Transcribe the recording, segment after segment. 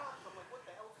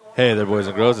Hey there, boys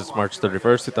and girls. It's March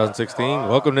 31st, 2016.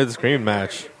 Welcome to the Scream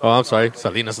Match. Oh, I'm sorry.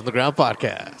 Salinas on the Ground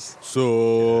podcast.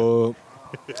 So,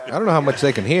 I don't know how much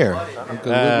they can hear.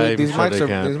 These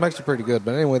mics are pretty good.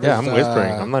 But anyway, yeah, I'm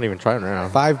whispering. I'm not even trying right now.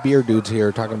 5 beer dudes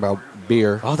here talking about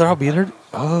beer. Oh, they're all bearded?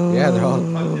 Oh. Yeah,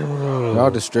 they're all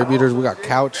distributors. We got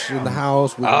Couch in the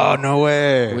house. No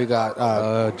way. We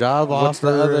got job what's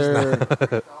offers. the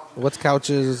other? What's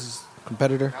Couch's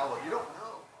competitor?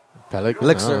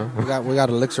 Elixir. We got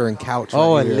Elixir and Couch.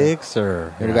 Oh, right here.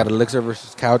 Elixir. And we got Elixir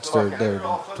versus Couch. They're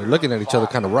looking at each other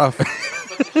kind of rough.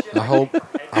 I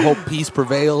hope peace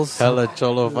prevails. Hella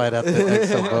cholo fight at the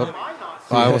XO.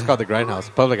 Oh, I almost called the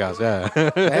Grindhouse. Public House, yeah.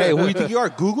 Hey, who you think you are,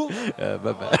 Google? Yeah,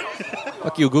 my bad.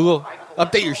 Fuck you, Google.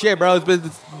 Update your shit, bro.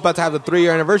 It's about to have the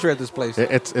 3-year anniversary at this place.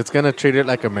 It's going to treat it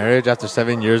like a marriage. After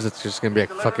 7 years, it's just going to be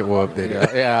like, fuck it, we'll update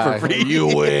it. Yeah. For free. You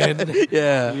win.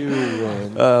 Yeah. You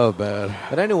win. Oh, bad.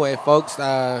 But anyway, folks,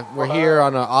 we're here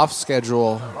on an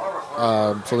off-schedule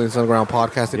Salinas Underground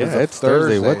podcast. It's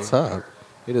Thursday. What's up?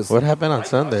 It is What happened on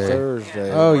Sunday?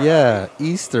 Thursday. Oh, yeah.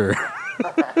 Easter.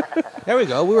 There we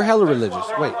go. We were hella religious.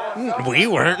 Wait. We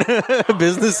weren't.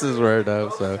 Businesses were, though.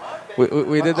 So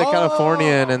we did the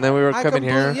Californian, and then we were coming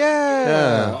here.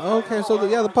 Yeah. Okay, so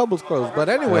the pub was closed. But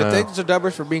anyway, thanks to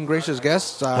Dubbers for being gracious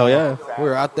guests. Hell yeah. We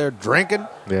were out there drinking.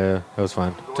 Yeah, that was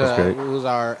fun. It was great. It was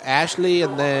our Ashley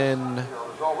and then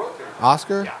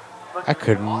Oscar. I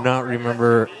could not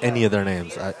remember any of their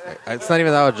names. It's not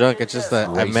even that I was drunk. It's just that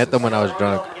I met them when I was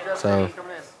drunk. So,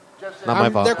 not my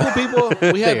fault. They're cool people.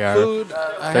 We had food.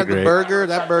 I had the burger.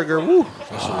 That burger, woo.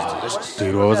 That shit was delicious.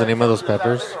 Dude, what was the name of those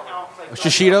peppers?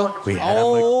 Shishito. We had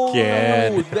them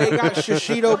again. They got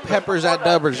shishito peppers at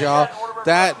Dubbers, y'all.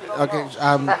 They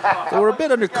were a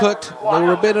bit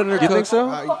undercooked. You think so?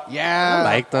 Yeah. I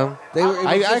liked them.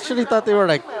 I actually thought they were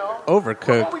like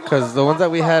overcooked because the ones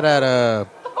that we had at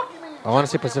I want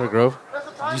to say Pacific Grove.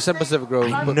 You said Pacific Grove.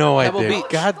 No, I Pebble did. Beach.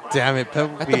 God damn it,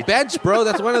 Pebble At Beach. the bench, bro.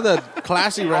 That's one of the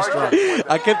classy restaurants.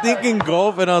 I kept thinking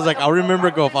golf, and I was like, I'll remember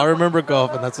golf,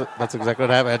 and that's exactly what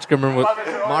happened. I just can't remember what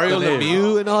Mario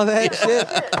Lemieux and all that shit.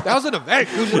 That was an event.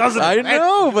 I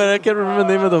know, but I can't remember the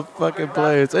name of the fucking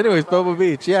place. Anyways, Pebble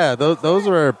Beach. Yeah, those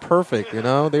were perfect, you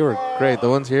know? They were great. The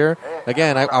ones here,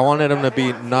 again, I wanted them to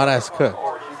be not as cooked.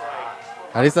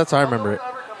 At least that's how I remember it.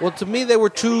 Well, to me, there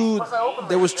was too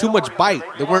much bite.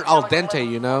 They weren't al dente,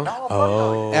 you know?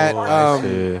 Oh, I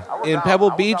see. In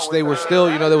Pebble Beach, they were still,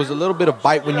 there was a little bit of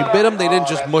bite. When you bit them, they didn't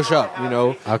just mush up,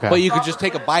 Okay. But you could just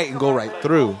take a bite and go right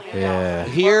through. Yeah.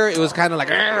 Here, it was kind of like,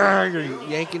 you're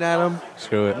yanking at them.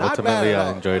 Screw it. Not Ultimately, bad at I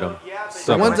all. enjoyed them.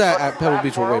 The ones at Pebble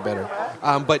Beach were way better.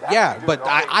 But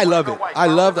I love it. I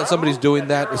love that somebody's doing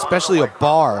that, especially a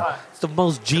bar. It's the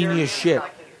most genius shit.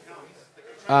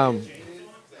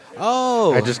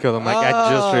 I just killed him. I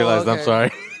just realized. Okay. I'm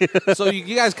sorry. So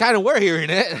you guys kind of were hearing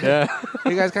it. Yeah.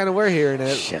 You guys kind of were hearing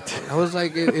it. Shit. I was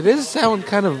like, it is sound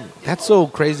kind of, that's so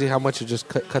crazy how much it just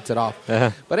cuts it off.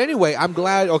 Yeah. But anyway, I'm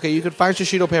glad, you can find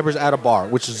shishito peppers at a bar,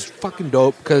 which is fucking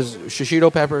dope because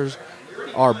shishito peppers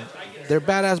they're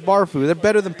badass bar food. They're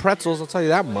better than pretzels, I'll tell you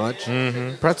that much.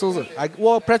 Mm-hmm.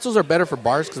 Pretzels are better for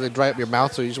bars because they dry up your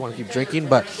mouth so you just want to keep drinking.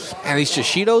 But, and these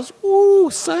shishitos,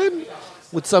 ooh, son,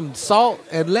 with some salt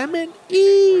and lemon,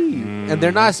 and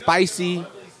they're not spicy.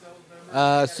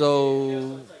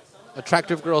 So,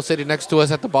 attractive girl sitting next to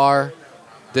us at the bar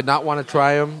did not want to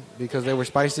try them because they were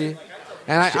spicy.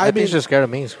 And I think she's scared of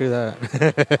me. Screw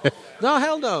that. No,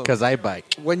 hell no. Because I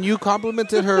bite. When you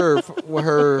complimented her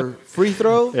her free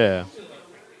throw, Yeah.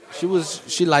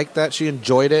 she liked that. She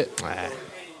enjoyed it.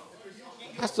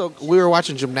 We were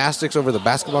watching gymnastics over the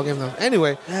basketball game, though.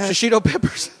 Anyway, shishito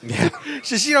peppers. Yeah.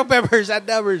 Shishito peppers at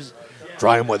Dubbers.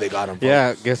 Try them where they got them.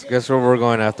 Yeah. Guess where we're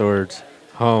going afterwards?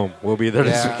 Home. We'll be there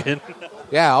this weekend.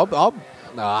 Yeah, I'll.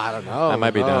 No, I don't know. I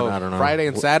might be done. I don't know. Friday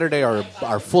and Saturday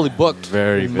are fully booked.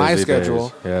 Very in busy my schedule.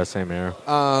 days. Yeah, same here.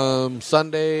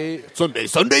 Sunday.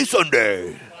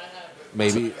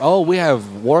 Maybe. Oh, we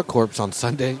have War Corpse on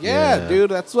Sunday. Yeah,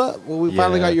 dude, that's what. Well, we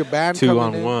finally got your band 2 coming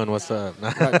on in. 1. What's up?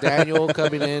 Got Daniel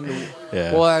coming in.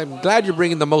 Yeah. Well, I'm glad you're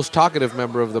bringing the most talkative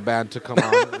member of the band to come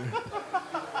on.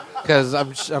 Because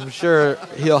I'm sure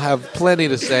he'll have plenty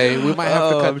to say. We might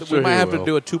have to we might have to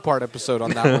do a 2-part episode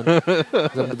on that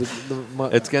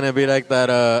one. It's gonna be like that.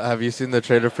 Have you seen the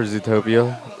trailer for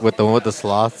Zootopia with the one with the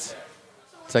sloths?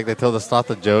 It's like they tell the sloth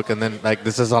a joke, and then like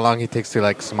this is how long he takes to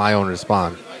like smile and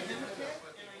respond.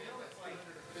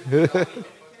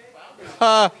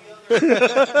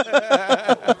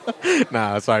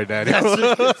 Nah, sorry, Daniel.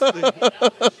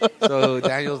 So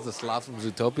Daniel's the sloth from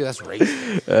Zootopia. That's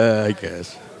racist. I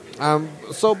guess.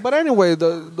 But anyway,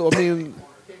 I mean,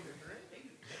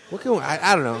 What can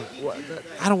I don't know.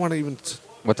 I don't want to even.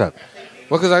 What's up?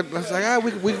 Well, because I was like,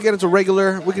 we could get into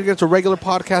regular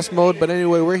podcast mode. But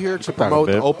anyway, we're here to promote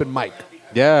the open mic.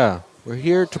 Yeah, we're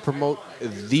here to promote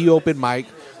the open mic.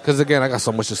 Because again, I got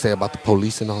so much to say about the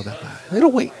police and all that.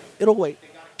 It'll wait.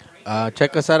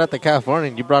 Check us out at the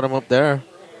Californian. You brought them up there,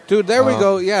 dude. There we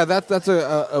go. Yeah, that's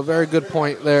a very good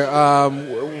point there.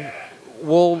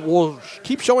 We'll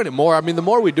keep showing it more. I mean, the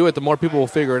more we do it, the more people will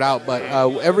figure it out. But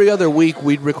every other week,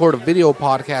 we'd record a video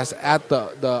podcast at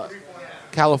the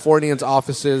Californians'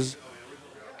 offices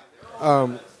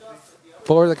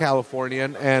for the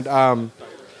Californian, and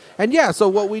yeah. So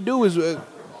what we do is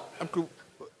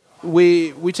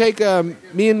we take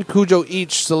me and Cujo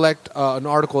each select an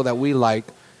article that we like,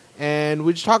 and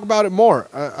we just talk about it more.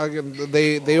 Again,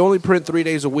 they only print 3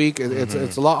 days a week.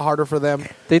 It's a lot harder for them.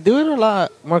 They do it a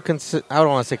lot more. I don't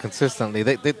want to say consistently.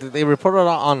 They report it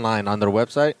online on their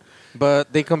website,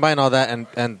 but they combine all that,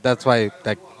 and that's why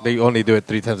they only do it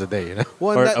 3 times a day. You know,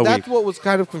 well, that's what was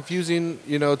kind of confusing.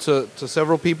 You know, to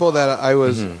several people that I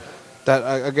was.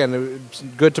 That again, it's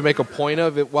good to make a point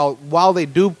of it. While they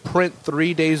do print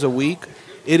 3 days a week,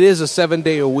 it is a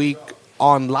 7-day a week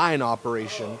online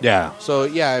operation. Yeah. So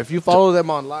yeah, if you follow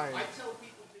them online,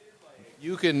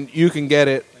 you can get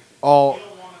it all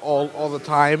the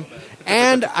time.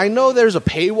 And I know there's a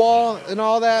paywall and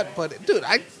all that, but dude,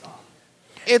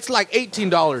 it's like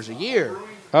 $18 a year.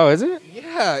 Oh, is it?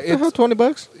 Yeah, it's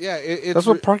 $20. Yeah, that's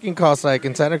what parking costs like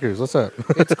in Santa Cruz. What's up?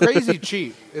 It's crazy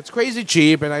cheap. It's crazy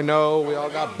cheap, and I know we all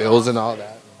got bills and all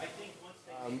that.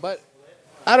 But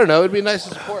I don't know. It'd be nice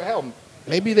to support. Hell,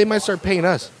 maybe they might start paying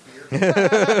us.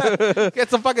 Get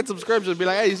some fucking subscriptions. Be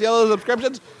like, hey, you see all those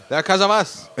subscriptions? They're because of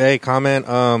us. Hey, comment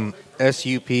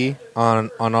SUP on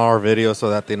our video so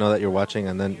that they know that you're watching,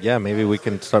 and then yeah, maybe we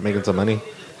can start making some money.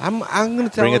 I'm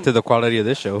gonna bring it to the quality of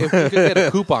this show. If we could get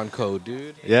a coupon code,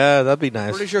 dude. Yeah, that'd be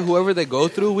nice. Pretty sure whoever they go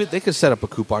through, they could set up a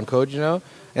coupon code. You know,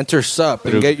 enter SUP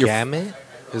and through get your Gamut.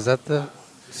 Is that the?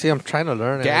 See, I'm trying to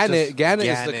learn. Gannett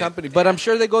is the company, but I'm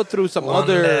sure they go through some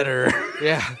other letter.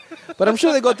 Yeah, but I'm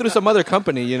sure they go through some other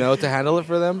company, you know, to handle it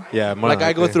for them. Yeah, more like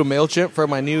I go through MailChimp for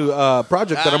my new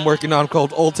project that I'm working on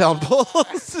called Old Town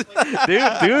Pulse.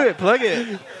 Dude, do it, plug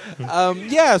it.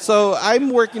 Yeah, so I'm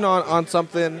working on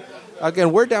something.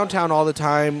 Again, we're downtown all the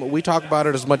time. We talk about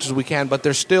it as much as we can, but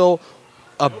there's still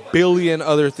a billion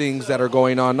other things that are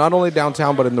going on, not only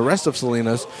downtown, but in the rest of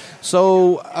Salinas.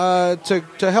 So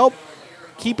to help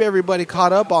keep everybody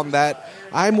caught up on that,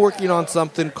 I'm working on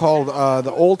something called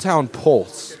the Old Town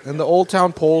Pulse. And the Old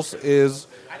Town Pulse is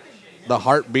the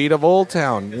heartbeat of Old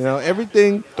Town. You know,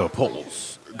 everything. The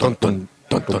Pulse. Dun, dun,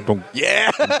 dun, dun, dun.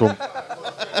 Yeah.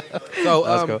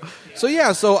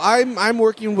 So I'm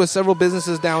working with several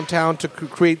businesses downtown to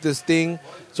create this thing,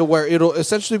 so where it'll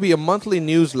essentially be a monthly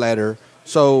newsletter.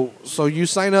 So you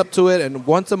sign up to it, and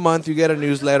once a month you get a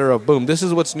newsletter of boom. This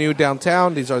is what's new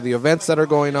downtown. These are the events that are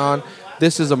going on.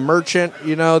 This is a merchant.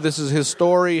 You know, this is his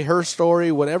story, her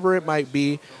story, whatever it might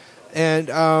be. And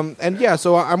yeah,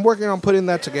 so I'm working on putting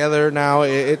that together now.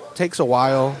 It takes a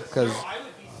while because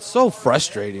it's so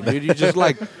frustrating, dude. You just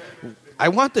like. I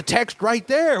want the text right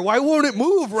there. Why won't it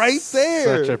move right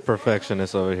there? Such a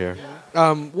perfectionist over here.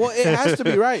 Well, it has to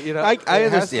be right. You know, I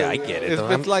understand. Yeah, I get it.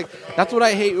 It's like that's what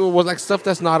I hate with like stuff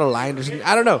that's not aligned or something.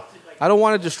 I don't know. I don't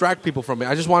want to distract people from it.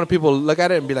 I just want people to look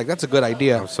at it and be like, "That's a good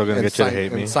idea." I'm still gonna get you to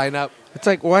hate me. And sign up. It's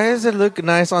like, why does it look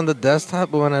nice on the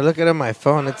desktop, but when I look at it on my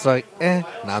phone, it's like, eh.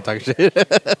 Nah, I'm talking shit.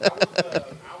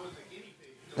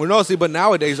 Well, no, see, but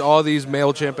nowadays all these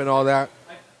MailChimp and all that.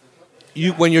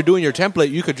 When you're doing your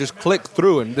template, you could just click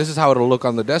through, and this is how it'll look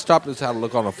on the desktop. This is how it'll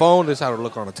look on a phone. This is how it'll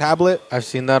look on a tablet. I've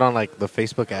seen that on like the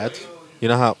Facebook ads. You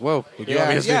know how? Whoa, you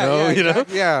obviously know. Yeah, you know.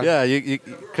 Yeah. You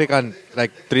click on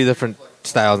like 3 different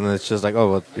styles, and it's just like,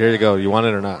 oh, well, here you go. You want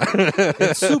it or not?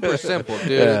 It's super simple,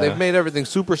 dude. Yeah. They've made everything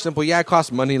super simple. Yeah, it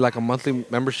costs money, like a monthly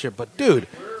membership, but dude,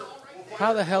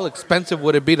 how the hell expensive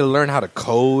would it be to learn how to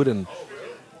code and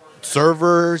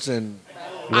servers and?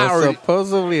 Well,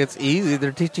 supposedly it's easy.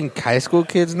 They're teaching high school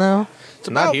kids now. It's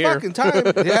about fucking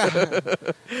time. Yeah.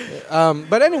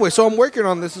 But anyway, so I'm working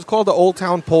on this. It's called the Old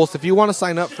Town Pulse. If you want to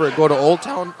sign up for it, go to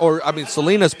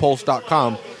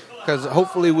salinaspulse.com because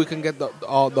hopefully we can get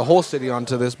the whole city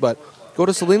onto this. But go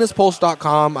to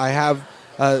salinaspulse.com. I have,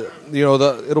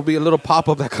 it'll be a little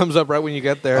pop-up that comes up right when you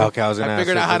get there. Okay, I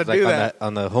figured out how to do that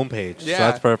on the homepage. Yeah. So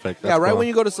that's perfect. That's right cool. When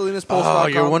you go to salinaspulse.com. Oh,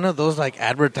 you're one of those like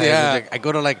advertisers. Yeah. Like, I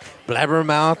go to like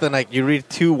Blabbermouth and like you read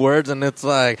 2 words and it's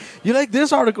like, you like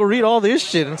this article, read all this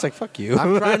shit. And it's like, fuck you.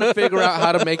 I'm trying to figure out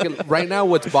how to make it. Right now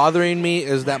what's bothering me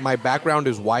is that my background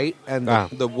is white and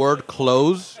the word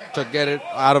close to get it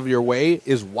out of your way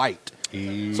is white.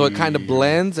 so it kind of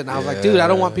blends. And I was like, dude, I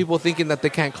don't want people thinking that they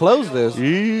can't close this.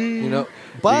 You know,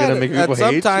 but at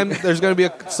some time there's going to be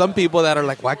some people that are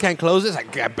like, well, I can't close this.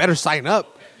 I better sign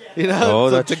up. You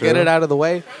know, to get it out of the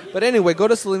way. But anyway, go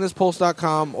to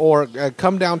SalinasPulse.com or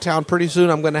come downtown. Pretty soon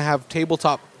I'm going to have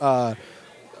tabletop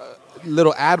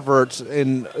little adverts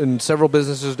in several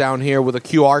businesses down here with a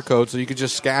QR code, so you can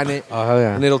just scan it,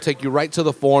 and it'll take you right to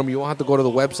the form. You won't have to go to the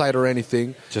website or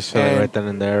anything. Just fill it right then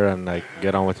and there, and like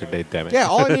get on with your day. Damn it! Yeah,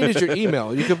 all I need is your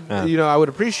email. You could, you know, I would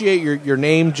appreciate your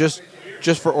name just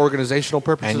for organizational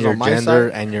purposes. And your on my gender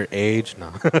site. and your age.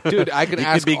 No, dude, I can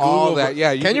ask be all Google, that.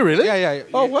 Yeah, can you really? Yeah.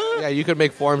 Oh, what? Yeah, you could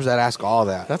make forms that ask all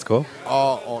that. That's cool.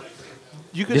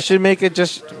 You should make it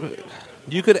just.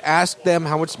 You could ask them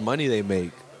how much money they make.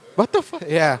 What the fuck?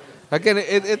 Yeah. Again,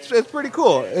 it's pretty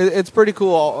cool. It's pretty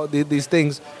cool, all these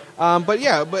things. But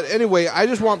anyway, I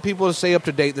just want people to stay up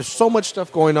to date. There's so much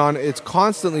stuff going on. It's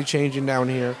constantly changing down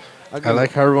here. I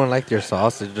like how everyone liked your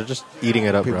sausage. They're just eating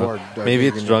it up, bro. Maybe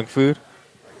it's drunk food.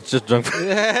 It's just drunk food.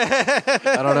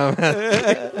 I don't know,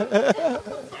 man.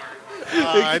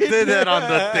 I did that on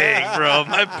the thing, bro.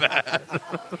 My bad.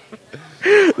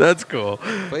 That's cool.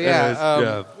 But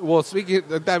yeah, well, speaking,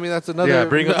 I mean, that's another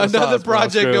sauce,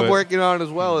 project I'm working on as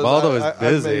well. Baldo is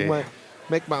busy. I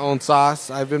make my own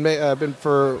sauce. I've been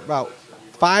for about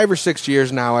 5 or 6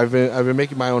 years now. I've been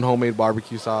making my own homemade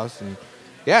barbecue sauce, and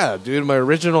yeah, dude, my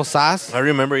original sauce. I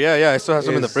remember. Yeah, I still have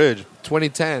some in the fridge.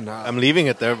 2010. I'm leaving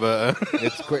it there, but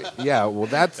it's great. Yeah, well,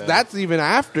 that's even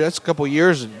after. That's a couple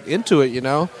years into it, you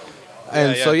know,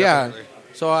 and definitely.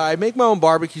 So I make my own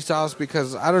barbecue sauce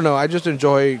because, I don't know, I just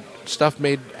enjoy stuff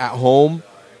made at home.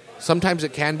 Sometimes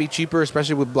it can be cheaper,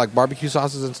 especially with like barbecue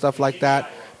sauces and stuff like that.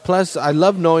 Plus, I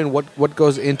love knowing what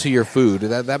goes into your food.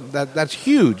 That's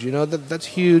huge, you know, that's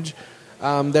huge.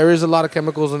 There is a lot of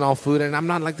chemicals in all food, and I'm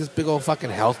not like this big old fucking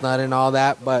health nut and all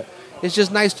that, but it's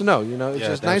just nice to know, you know. It's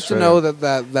just nice to know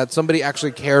that somebody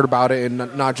actually cared about it and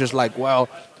not just like, well,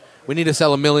 we need to sell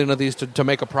 1 million of these to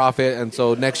make a profit, and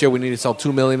so next year we need to sell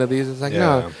 2 million of these. It's like,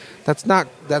 no, that's not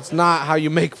how you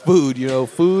make food. You know,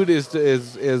 food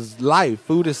is life.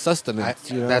 Food is sustenance.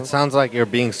 You know? That sounds like you're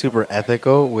being super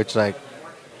ethical, which like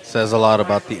says a lot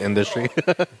about the industry.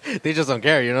 They just don't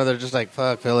care. You know, they're just like,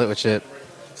 fuck, fill it with shit,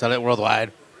 sell it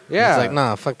worldwide. Yeah, it's like,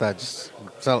 nah, fuck that. Just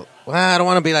sell. Well, I don't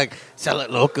want to be like sell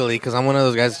it locally because I'm one of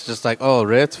those guys that's just like, oh,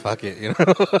 Ritz, fuck it, you know.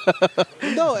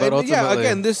 No,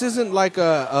 again, this isn't like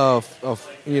a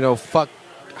fuck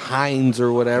Heinz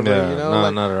or whatever. Yeah, you know, no,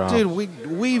 like, not at all. Dude,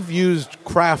 we've used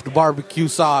Kraft barbecue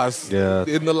sauce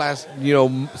in the last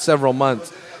several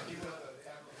months.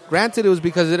 Granted, it was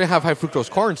because it didn't have high fructose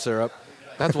corn syrup.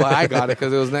 That's why I got it,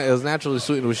 because it was naturally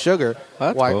sweetened with sugar.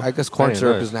 That's cool. I guess corn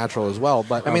syrup is natural as well.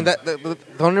 But I mean, the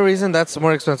only reason that's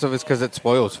more expensive is because it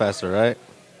spoils faster, right?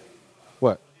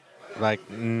 What? Like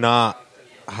not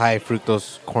high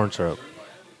fructose corn syrup.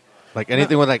 Like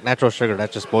anything with like natural sugar,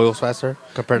 that just spoils faster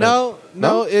compared to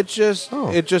no. It just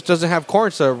doesn't have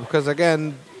corn syrup because,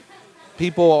 again,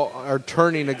 people are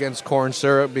turning against corn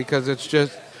syrup because it's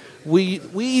just. We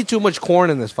eat too much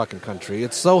corn in this fucking country.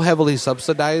 It's so heavily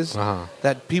subsidized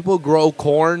that people grow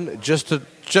corn just to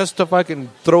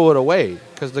fucking throw it away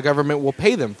because the government will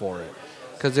pay them for it.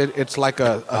 Because it's like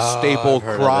a staple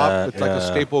crop. It's like a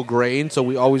staple grain, so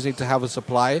we always need to have a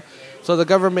supply. So the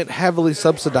government heavily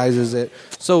subsidizes it.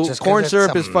 So just corn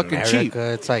syrup is fucking cheap.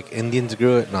 It's like Indians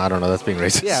grew it. No, I don't know. That's being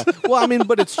racist. Yeah. Well, I mean,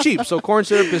 but it's cheap. So corn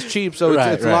syrup is cheap. So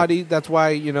it's a lot. That's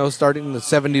why, starting in the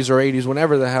 70s or 80s,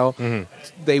 whenever the hell,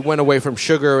 they went away from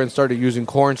sugar and started using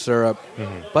corn syrup.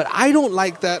 But I don't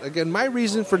like that. Again, my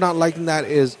reason for not liking that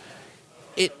is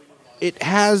it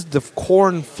has the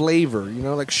corn flavor.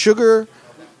 Like sugar,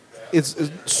 it's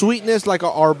sweetness. Like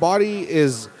our body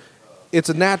is. It's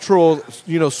a natural,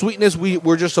 sweetness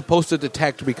we're just supposed to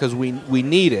detect because we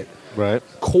need it. Right.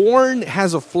 Corn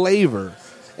has a flavor.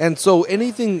 And so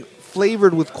anything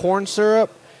flavored with corn syrup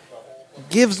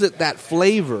gives it that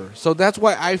flavor. So that's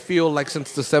why I feel like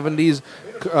since the 70s,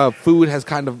 food has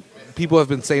kind of, people have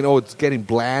been saying, oh, it's getting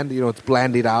bland. It's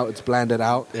blanded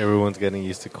out. Everyone's getting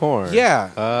used to corn.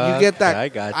 Yeah. You get that. I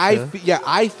gotcha.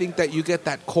 I think that you get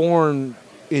that corn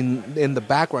in the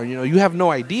background. You have no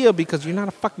idea because you're not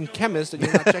a fucking chemist and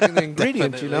you're not checking the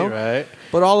ingredients, Right.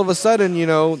 But all of a sudden,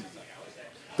 the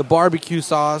barbecue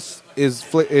sauce is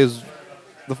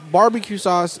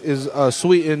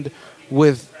sweetened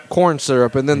with corn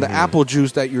syrup, and then the apple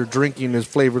juice that you're drinking is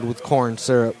flavored with corn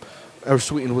syrup or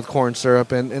sweetened with corn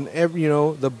syrup, and every,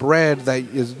 the bread that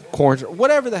is corn syrup,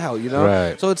 whatever the hell,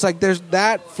 Right. So it's like there's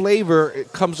that flavor.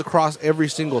 It comes across every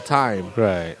single time.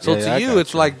 Right. So to you,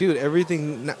 it's like, dude,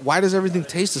 why does everything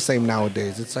taste the same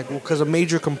nowadays? It's like, well, because a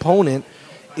major component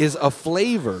is a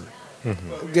flavor.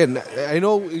 Again, I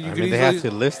know you can they have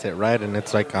to list it, right? And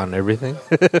it's like on everything.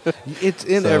 It's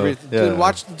in everything. Yeah. Dude,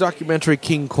 watch the documentary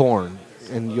King Corn,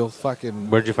 and you'll fucking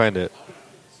Where'd you find it?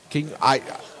 King.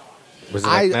 Was it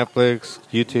like Netflix,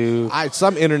 YouTube?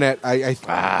 Some internet.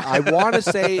 I want to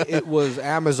say it was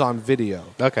Amazon Video.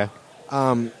 Okay.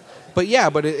 But yeah,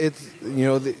 it's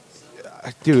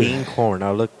dude. King Corn.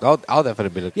 I'll definitely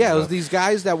be looking. Yeah, it was these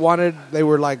guys that wanted. They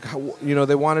were like,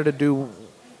 they wanted to do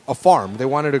a farm. They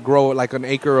wanted to grow like an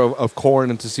acre of corn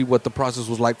and to see what the process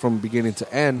was like from beginning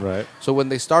to end. Right. So when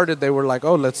they started, they were like,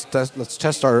 "Oh, let's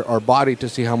test our body to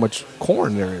see how much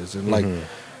corn there is." And like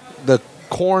the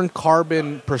corn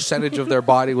carbon percentage of their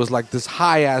body was like this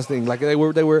high ass thing. Like they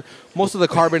were most of the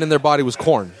carbon in their body was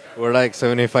corn. We're like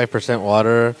 75%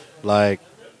 water, like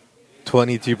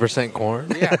 22%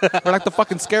 corn. Yeah, we're like the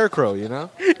fucking scarecrow, Yeah,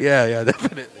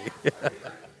 definitely.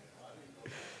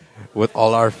 With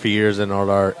all our fears and all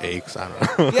our aches, I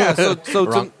don't know. Yeah,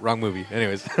 so wrong movie.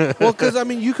 Anyways, well, because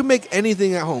you can make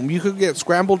anything at home. You could get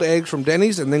scrambled eggs from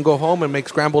Denny's and then go home and make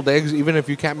scrambled eggs. Even if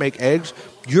you can't make eggs,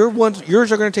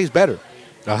 yours are going to taste better.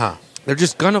 They're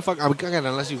just gonna fuck. Again,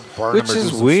 unless you burn which them or is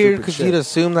do some weird stupid because shit. you'd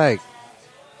assume like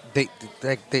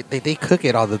they cook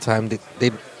it all the time.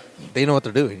 They know what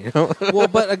they're doing, Well,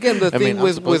 but again, the thing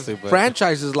with but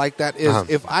franchises like that is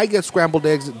if I get scrambled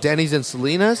eggs at Denny's and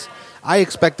Salinas, I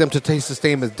expect them to taste the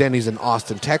same as Denny's in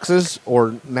Austin, Texas,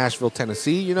 or Nashville,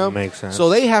 Tennessee. Makes sense. So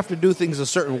they have to do things a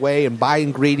certain way and buy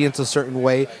ingredients a certain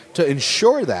way to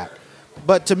ensure that.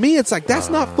 But to me, it's like that's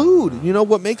not food.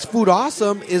 What makes food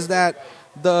awesome is that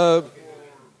the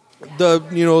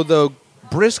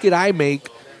brisket I make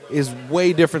is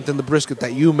way different than the brisket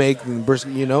that you make. And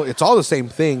brisket, it's all the same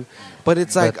thing, but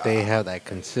it's like but they have that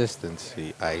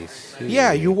consistency. I see.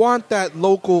 Yeah, you want that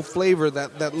local flavor,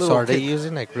 that little. So are they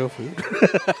using like real food?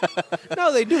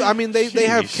 No, they do. I mean, they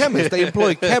have chemists. They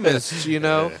employ chemists,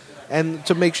 and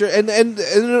to make sure.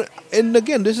 And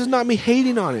again, this is not me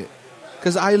hating on it,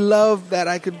 because I love that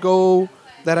I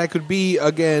could be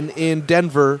again in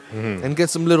Denver and get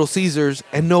some Little Caesars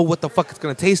and know what the fuck it's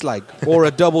going to taste like, or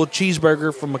a double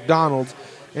cheeseburger from McDonald's,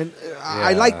 and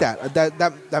I like that.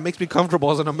 That makes me comfortable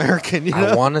as an American.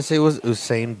 I want to say it was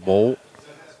Usain Bolt,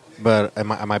 but I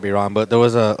might be wrong. But there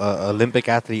was a Olympic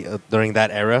athlete during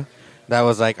that era that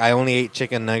was like, I only ate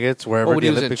chicken nuggets wherever the he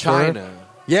was in Olympics China. were.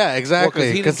 Yeah,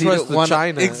 exactly. Because he didn't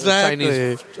trust Exactly.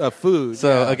 Chinese food.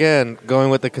 So again, going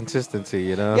with the consistency,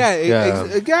 Yeah,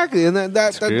 exactly. And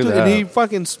that dude, and he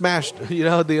fucking smashed, the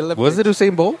Olympics. Was it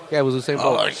Usain Bolt? Yeah, it was Usain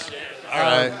Bolt. All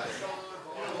right.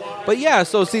 But yeah,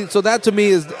 so that to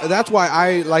me that's why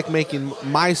I like making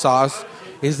my sauce.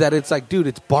 Is that it's like, dude,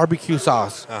 it's barbecue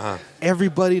sauce.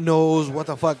 Everybody knows what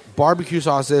the fuck barbecue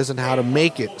sauce is and how to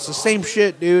make it. It's the same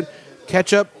shit, dude.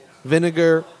 Ketchup,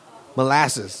 vinegar,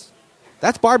 molasses.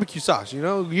 That's barbecue sauce,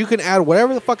 You can add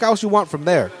whatever the fuck else you want from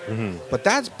there. But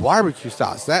that's barbecue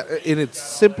sauce. That in its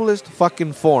simplest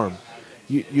fucking form.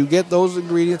 You get those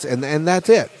ingredients and that's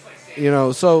it.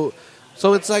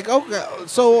 So it's like, okay,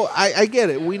 so I get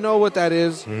it. We know what that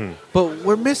is. But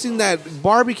we're missing that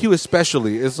barbecue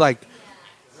especially. It's like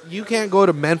you can't go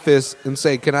to Memphis and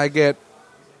say, "Can I get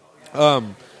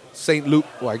St. Louis?"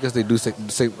 Well, I guess they do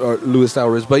St. Louis style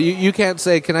ribs, but you can't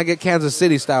say, "Can I get Kansas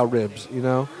City style ribs?"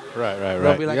 Right.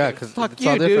 They'll be like, yeah, because fuck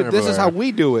you, dude. This is how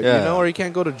we do it, Yeah. Or you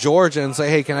can't go to Georgia and say,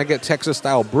 "Hey, can I get Texas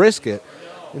style brisket?"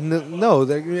 And no,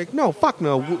 they're like, "No, fuck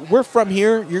no. We're from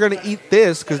here. You're gonna eat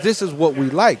this because this is what we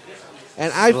like."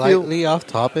 And I feel slightly off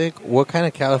topic. What kind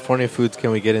of California foods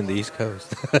can we get in the East Coast?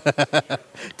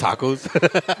 Tacos.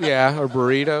 yeah, or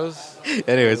burritos.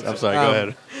 Anyways, I'm sorry. Go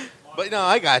ahead. But no,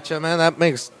 I gotcha, man. That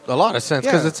makes a lot of sense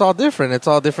because Yeah. it's all different. It's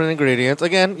all different ingredients.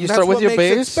 Again, you That's start with what your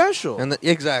makes it base, special. and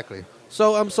exactly.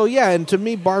 So yeah, and to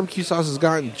me, barbecue sauce has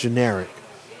gotten generic.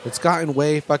 It's gotten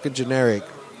way fucking generic.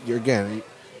 You're again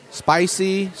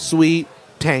spicy, sweet,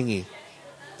 tangy.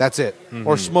 That's it,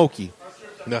 or smoky.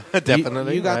 No,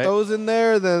 definitely. You got right? those in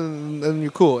there, then you're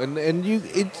cool. And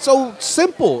it's so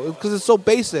simple because it's so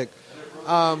basic.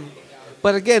 But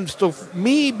again, so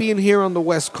me being here on the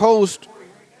West Coast,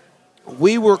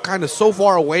 we were kind of so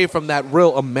far away from that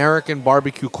real American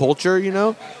barbecue culture,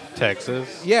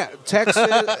 Texas. Yeah, Texas.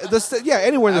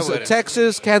 Anywhere in I this, wouldn't.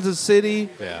 Texas, Kansas City,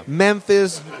 Yeah.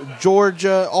 Memphis,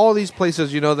 Georgia, all these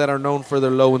places, that are known for their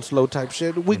low and slow type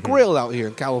shit. We grill out here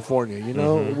in California,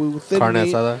 We thin Carne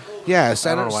meat. asada. Yeah, I don't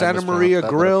Santa, know why I Santa Maria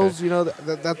mispronounced that,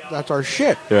 but Grills, that's our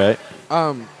shit. Right.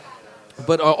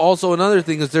 But also another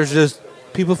thing is there's just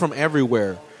people from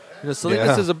everywhere. Salinas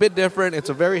Yeah. is a bit different. It's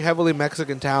a very heavily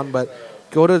Mexican town, but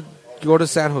go to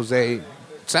San Jose.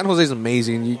 San Jose is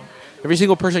amazing. every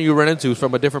single person you run into is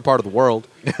from a different part of the world.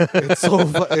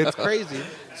 It's crazy.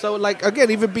 So, like,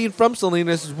 again, even being from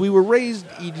Salinas, we were raised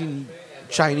eating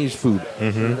Chinese food,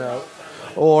 you know,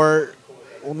 or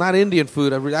not Indian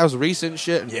food. That was recent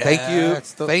shit. Yeah, thank you.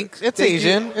 It's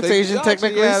Asian. It's Asian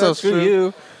technically. Yeah, so screw true.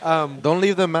 you. Don't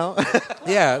leave them out.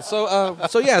 Yeah.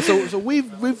 So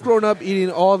we've grown up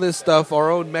eating all this stuff,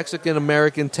 our own Mexican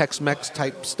American Tex-Mex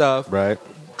type stuff, Right.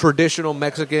 traditional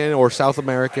Mexican or South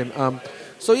American.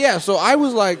 So I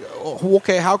was like,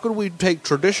 okay, how could we take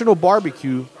traditional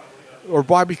barbecue or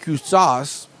barbecue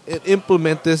sauce and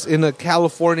implement this in a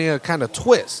California kind of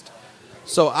twist?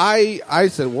 So I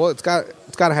said, well, it's got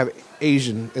to have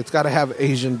Asian. It's got to have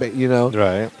Asian, you know.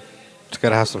 Right. It's got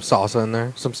to have some salsa in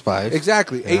there, some spice.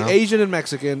 Exactly. Yeah. Asian and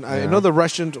Mexican. I know the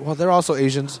Russians, well, they're also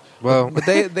Asians. Well, but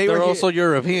they they're were also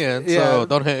European, so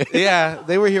don't hate. Yeah,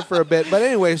 they were here for a bit. But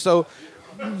anyway, so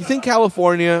you think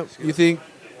California, you think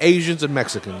Asians and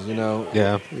Mexicans, you know.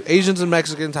 Yeah. Asians and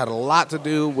Mexicans had a lot to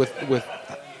do with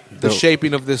the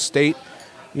shaping of this state.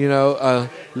 You know,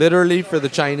 literally for the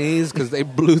Chinese, because they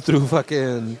blew through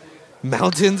fucking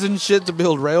mountains and shit to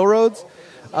build railroads.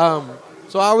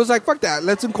 So I was like, fuck that.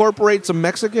 Let's incorporate some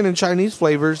Mexican and Chinese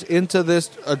flavors into this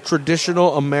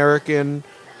traditional American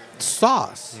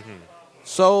sauce.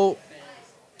 So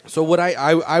what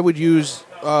I would use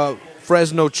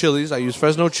Fresno chilies. I use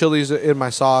Fresno chilies in my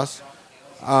sauce.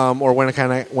 Or when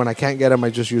I can't get them, I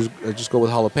just go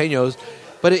with jalapenos.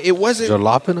 But it wasn't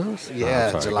Jalapenos?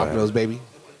 Yeah, Oh, sorry, jalapenos, baby.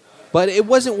 But it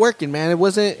wasn't working, man. It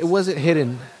wasn't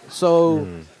hidden. So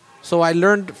I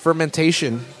learned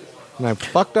fermentation, and I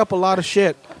fucked up a lot of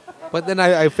shit. But then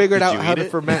I figured Did out you how eat to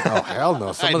it? ferment. Oh hell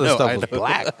no! Some of the stuff was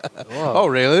black. Oh,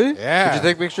 really? Yeah. Did you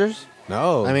take pictures?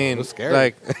 No, I mean, it was scary.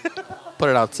 like, Put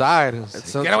it outside.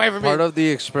 it's Get away from me! part of the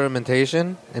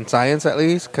experimentation in science, at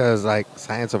least, because like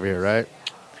science over here, right?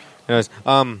 Anyways,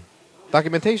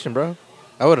 documentation, bro.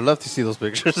 I would have loved to see those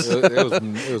pictures. It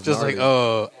was Just gnarly. like,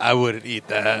 oh, I wouldn't eat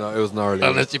that No, it was gnarly.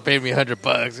 unless you paid me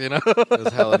 $100, you know. It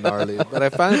was hella gnarly. But I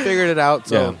finally figured it out.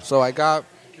 So I got,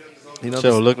 you know,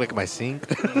 So it looked like my sink.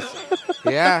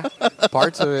 yeah,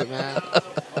 parts of it,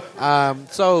 man.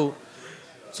 So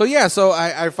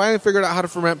I finally figured out how to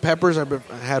ferment peppers. I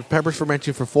had peppers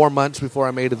fermenting for 4 months before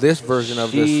I made this version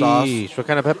of this sauce. Sheesh. What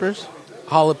kind of peppers?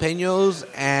 Jalapenos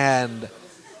and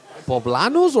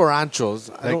poblanos or anchos.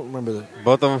 I Like- don't remember.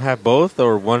 Both of them have both,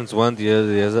 or one's one, the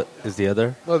other is the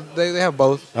other. Well, they have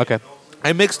both. Okay.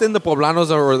 I mixed in the poblanos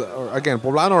or again,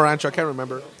 poblano or ancho. I can't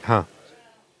remember. Huh.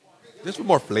 This for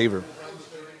more flavor.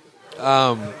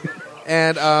 So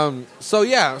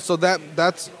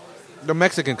that's the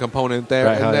Mexican component there.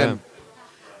 Right, and then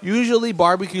usually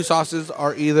barbecue sauces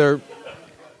are either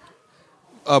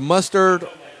mustard,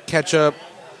 ketchup,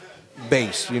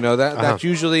 base. You know that's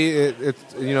usually it's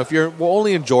you know if you're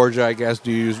only in Georgia, I guess,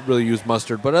 do you really use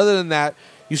mustard. But other than that,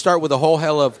 you start with a whole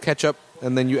hell of ketchup,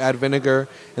 and then you add vinegar,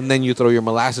 and then you throw your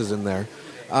molasses in there.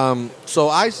 So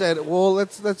I said, well,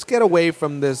 let's get away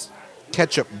from this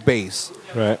ketchup base.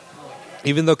 Right.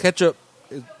 Even though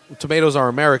tomatoes are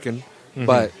American,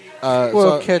 but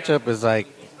Ketchup is like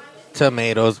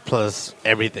tomatoes plus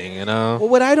everything, you know? well,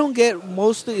 what I don't get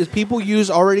mostly is people use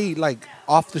already like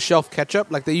off the shelf ketchup,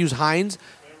 like they use Heinz,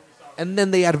 and then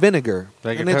they add vinegar.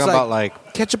 Like and you're it's talking about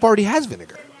like ketchup already has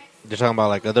vinegar. you're talking about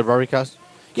like other barbecue sauces?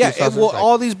 Yeah, sauces, well, like-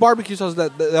 all these barbecue sauces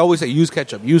that they always say use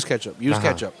ketchup, use ketchup, use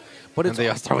ketchup. But and it's they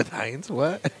all start with Heinz.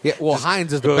 What? yeah, well,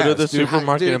 Heinz is the Go best. to the dude.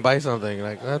 supermarket Dude, and buy something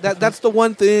like that. That's the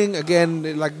one thing.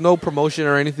 Again, like no promotion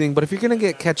or anything. But if you're gonna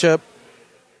get ketchup,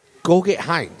 go get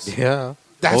Heinz. Yeah.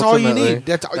 That's all you Ultimately, need.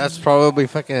 That's probably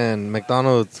fucking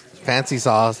McDonald's fancy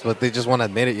sauce, but they just want to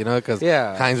admit it, you know, because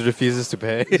Yeah. Heinz refuses to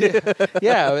pay.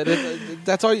 yeah.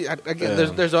 That's all. Again,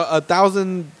 there's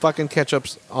 1,000 fucking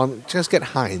ketchups on. Just get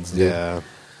Heinz, dude. Yeah.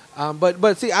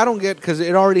 But see, I don't get because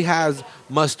it already has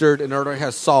mustard and it already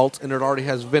has salt and it already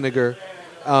has vinegar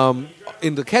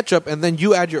in the ketchup, and then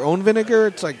you add your own vinegar.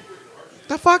 It's like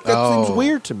the fuck. That seems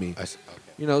weird to me.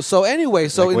 You know. So anyway,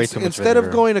 so Like way too much instead of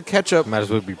vinegar. going to ketchup, Might as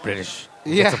well be British.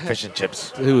 Yeah. Get some fish and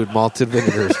chips. dude, malted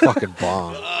vinegar is fucking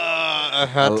bomb. I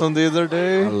had some the other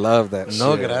day. I love that.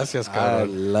 No, shit. gracias, I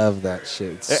cabrón. love that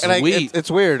shit. It's And, like, sweet.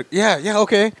 it's weird. Yeah,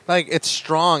 okay. Like it's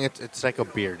strong. It's like a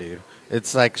beer, dude.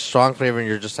 It's like strong flavor, and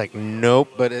you're just like, nope.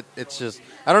 But it's just,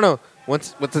 I don't know.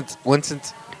 Once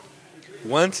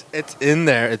it's in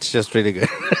there, it's just really good.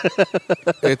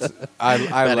 I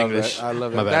Bad love English. it. I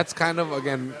love My it. bad. That's kind of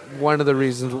again one of the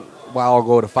reasons why I'll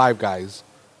go to Five Guys.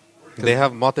 They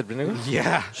have malted vinegar.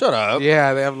 Yeah. Shut up.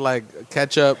 Yeah, they have like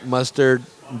ketchup, mustard,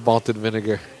 malted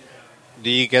vinegar. Do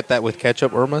you get that with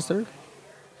ketchup or mustard?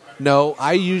 No,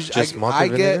 I use Just malted I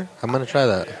vinegar. get I'm gonna try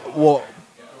that. well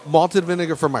malted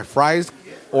vinegar for my fries,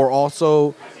 or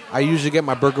also I usually get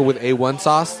my burger with A1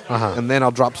 sauce, and then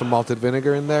I'll drop some malted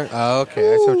vinegar in there. Oh,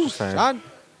 okay. I see what you're saying.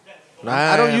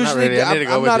 I don't usually. Really.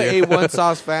 I'm not an A1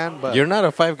 sauce fan, but you're not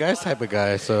a Five Guys type of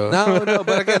guy, so no.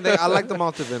 But again, I like the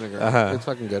malted vinegar. It's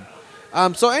fucking good.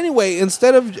 So anyway,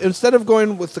 instead of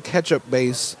going with the ketchup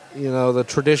base, the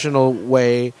traditional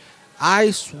way,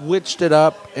 I switched it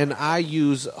up and I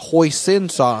use hoisin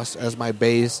sauce as my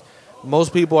base.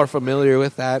 Most people are familiar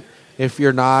with that. If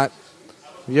you're not,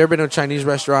 have you ever been to a Chinese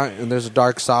restaurant and there's a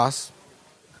dark sauce?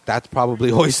 That's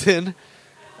probably hoisin.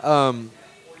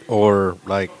 Or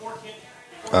like,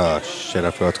 shit, I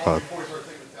forgot what it's called.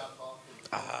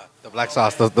 The black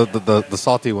sauce, the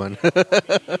salty one.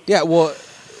 Yeah, well,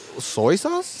 soy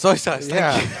sauce? Soy sauce,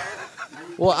 yeah.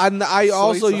 Well, I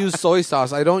also use soy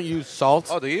sauce. I don't use salt.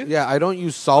 Oh, do you? Yeah, I don't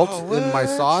use salt in my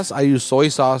sauce. I use soy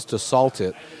sauce to salt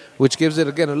it, which gives it,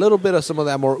 again, a little bit of some of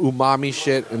that more umami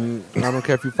shit. And I don't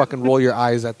care if you fucking roll your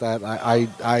eyes at that.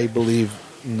 I believe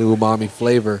in the umami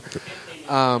flavor.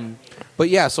 But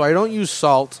yeah, so I don't use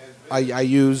salt. I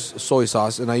use soy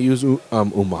sauce, and I use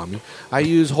umami. I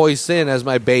use hoisin as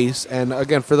my base. And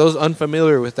again, for those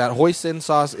unfamiliar with that, hoisin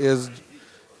sauce is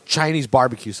Chinese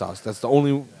barbecue sauce. It's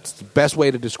the best way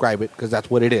to describe it, because that's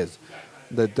what it is.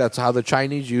 That's how the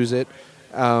Chinese use it.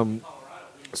 And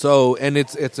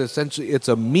it's essentially, it's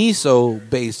a miso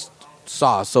based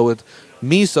sauce. So it's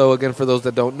miso, again, for those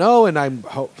that don't know, and I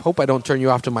hope I don't turn you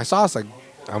off to my sauce. I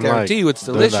guarantee you it's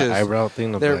delicious.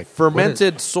 They're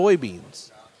fermented soybeans.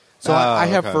 So I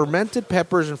have fermented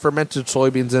peppers and fermented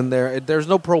soybeans in there. There's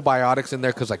no probiotics in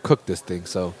there because I cooked this thing.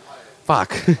 So,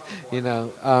 fuck,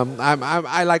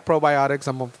 I like probiotics.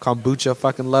 I'm a kombucha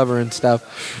fucking lover and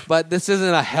stuff. But this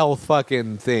isn't a health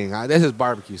fucking thing. This is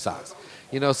barbecue sauce.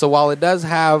 So while it does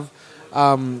have,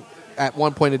 at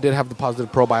one point it did have the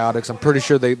positive probiotics. I'm pretty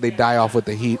sure they die off with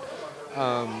the heat.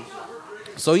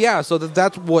 So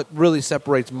that's what really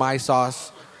separates my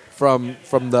sauce from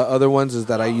the other ones, is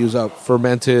that I use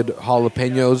fermented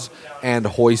jalapenos and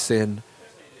hoisin.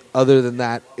 Other than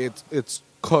that, it's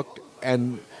cooked,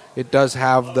 and it does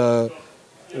have it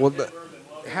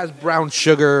has brown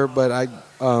sugar, but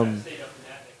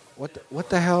what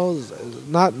the hell is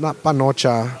not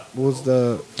panocha? What was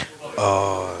the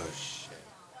shit?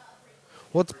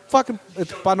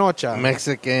 It's panocha.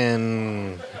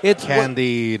 Mexican It's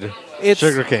candied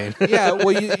sugar cane. Yeah,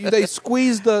 well, they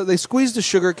squeeze the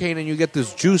sugar cane and you get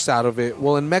this juice out of it.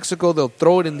 Well, in Mexico, they'll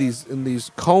throw it in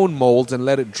these cone molds and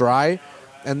let it dry,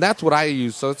 and that's what I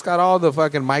use. So it's got all the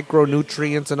fucking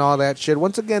micronutrients and all that shit.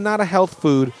 Once again, not a health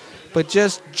food, but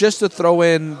just to throw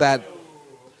in that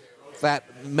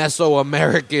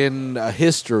Mesoamerican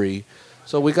history.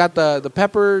 So we got the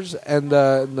peppers and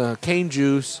the cane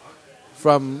juice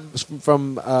from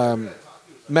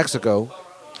Mexico.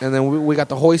 And then we got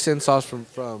the hoisin sauce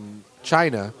from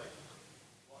China,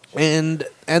 and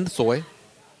soy.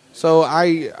 So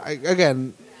I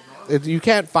again, if you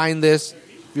can't find this,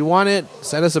 if you want it,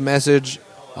 send us a message.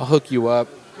 I'll hook you up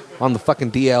on the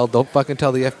fucking DL. Don't fucking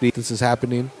tell the FB this is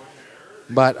happening.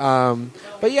 But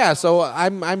yeah, so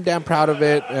I'm damn proud of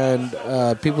it,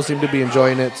 and people seem to be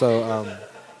enjoying it. So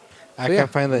I can't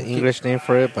find the English name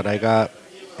for it, but I got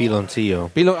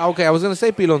piloncillo. Okay, I was gonna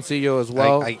say piloncillo as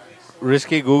well.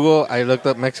 Risky Google, I looked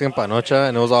up Mexican panocha,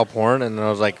 and it was all porn, and I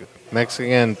was like,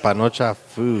 Mexican panocha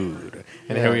food.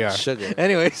 And here we are. Sugar.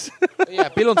 Anyways. Yeah,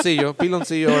 piloncillo or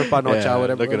panocha,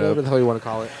 whatever the hell you want to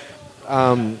call it.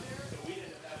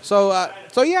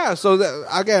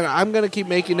 Again, I'm going to keep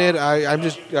making it. I'm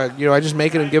just, I just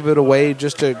make it and give it away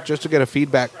just to get a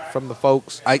feedback from the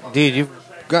folks. Dude, you've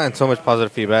gotten so much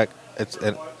positive feedback. It's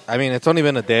only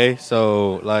been a day,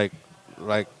 so like,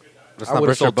 let's not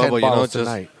burst our bubble,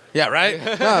 tonight. Yeah, right?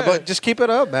 No, but just keep it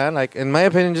up, man. Like, in my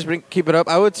opinion, keep it up.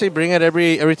 I would say bring it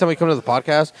every time we come to the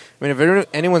podcast. I mean, if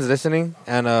anyone's listening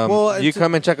and you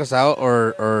come and check us out,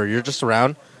 or you're just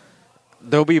around,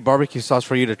 there'll be barbecue sauce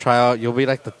for you to try out. You'll be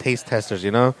like the taste testers,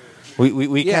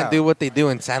 We can't do what they do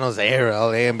in San Jose or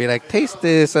LA and be like, taste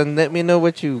this and let me know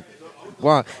what you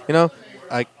want.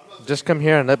 Like, just come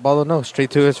here and let Baldo know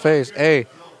straight to his face. Hey,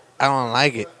 I don't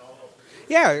like it.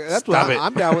 Yeah, that's what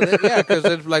I'm down with it. Yeah, because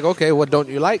it's like, okay, what don't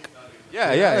you like?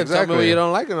 Yeah, exactly. Tell me what you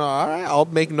don't like, and all right, I'll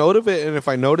make note of it. And if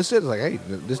I notice it, it's like, hey,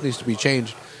 this needs to be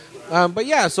changed. But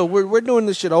yeah, so we're doing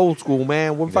this shit old school,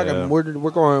 man. We're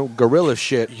going guerrilla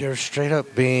shit. You're straight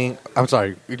up being. I'm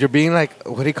sorry. You're being like,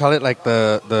 what do you call it? Like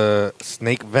the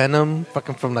snake venom,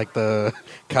 fucking from like the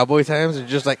cowboy times. You're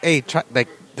just like, hey, try like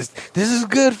this. This is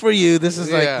good for you. This is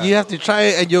like you have to try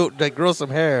it, and you'll like grow some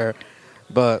hair.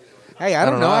 But hey, I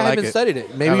don't know. I haven't studied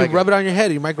it. Maybe you rub it on your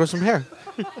head, you might grow some hair.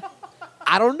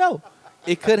 I don't know.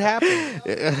 It could happen.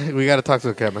 We got to talk to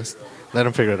the chemist. Let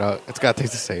him figure it out. It's got to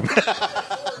taste the same.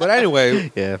 But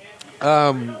anyway, yeah.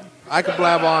 I could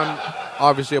blab on,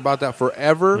 obviously, about that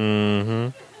forever.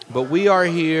 Mm-hmm. But we are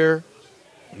here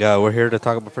Yeah, we're here to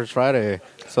talk about First Friday.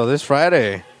 So this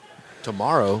Friday.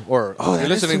 tomorrow. Or Oh, if you're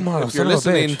that is listening, tomorrow. if you're Son of a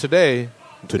listening bitch. today,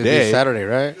 It'd be Saturday,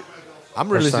 right? I'm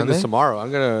Or releasing Sunday? this tomorrow.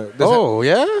 I'm going to... Oh,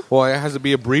 yeah? Well, it has to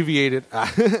be abbreviated.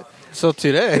 So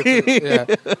today. Yeah,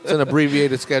 it's an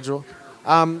abbreviated schedule.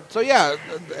 So yeah,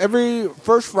 every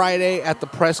first Friday at the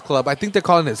press club. I think they're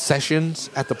calling it sessions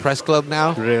at the press club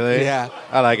now. Really? Yeah,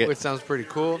 I like it. which sounds pretty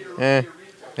cool.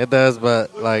 It does,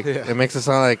 but like Yeah. it makes it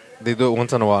sound like they do it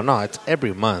once in a while. No, it's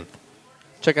every month.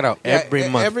 Check it out. Yeah, Every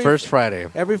month. First Friday.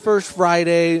 Every first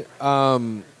Friday,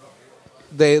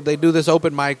 they do this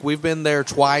open mic. We've been there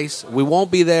twice. We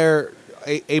won't be there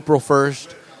April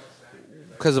 1st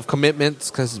because of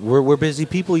commitments. Because we're busy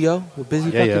people, yo. We're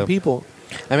busy fucking people.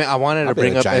 I mean, I wanted to I'll be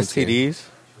bring at up Giants STDs,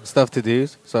 stuff to do.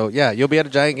 So, yeah, you'll be at a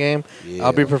Giant game. Yeah.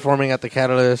 I'll be performing at the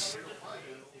Catalyst.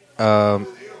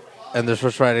 And there's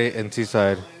First Friday in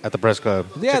Seaside at the Press Club.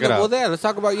 Yeah, Check it out. let's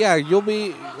talk about, you'll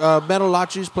be,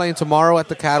 Metalachi's playing tomorrow at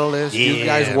the Catalyst. You Yeah.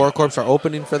 guys, Warcorps are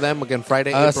opening for them again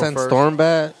Friday, April Us and 1st.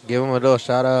 Stormbat, give them a little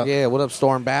shout out. Yeah, what up,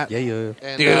 Stormbat? Yeah.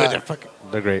 And, Dude,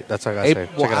 they're great. That's all I gotta say.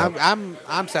 Well, Check it out.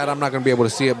 I'm sad I'm not going to be able to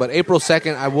see it, but April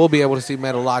 2nd, I will be able to see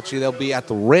Metalachi. They'll be at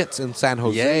the Ritz in San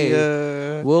Jose.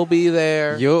 Yeah. We'll be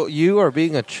there. You are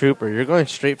being a trooper. You're going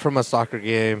straight from a soccer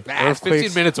game. It's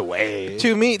 15 minutes away.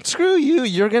 To me, screw you.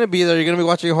 You're going to be there. You're going to be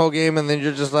watching a whole game, and then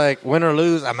you're just like, win or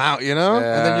lose, I'm out, you know? And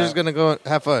then you're just going to go and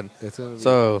have fun.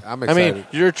 So, I'm I excited. mean,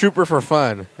 you're a trooper for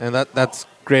fun, and that's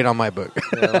great on my book.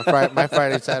 My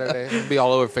Friday, Saturday. It'll be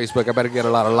all over Facebook. I better get a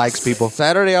lot of likes, people.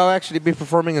 Saturday, I'll actually be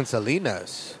performing in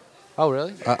Salinas. Oh,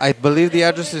 really? I believe the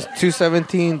address is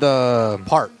 217 the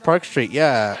Park Street.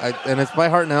 Yeah, and it's by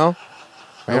Heart now.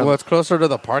 Right. Well, it's closer to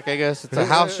the park, I guess. It's a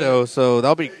house show, so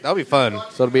that'll be fun.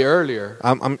 So it'll be earlier.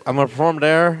 I'm gonna perform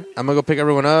there. I'm gonna go pick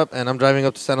everyone up, and I'm driving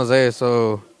up to San Jose.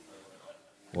 So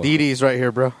Dee Dee's right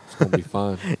here, bro. It's going to be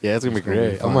fun. Yeah, it's gonna be gonna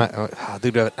be great. fun.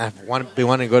 Dude, I've been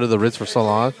wanting to go to the Ritz for so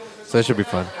long, so it should be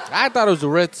fun. I thought it was the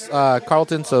Ritz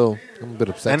Carlton, so I'm a bit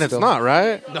upset. And it's still. not,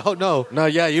 right? No. No,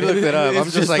 yeah, you looked it up. It's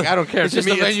I'm just like, I don't care. It's To just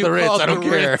me, a it's venue the Ritz. called I don't the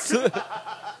care. Ritz.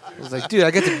 I was like, dude,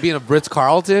 I get to be in a Ritz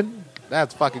Carlton.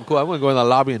 That's fucking cool. I'm gonna go in the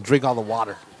lobby and drink all the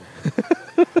water.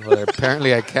 But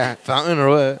apparently, I can't. Fountain or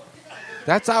what?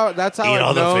 That's how Eat I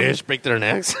all know. the fish, break their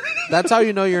necks. That's how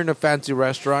you know you're in a fancy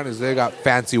restaurant. Is they got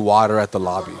fancy water at the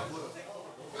lobby.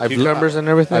 Cucumbers and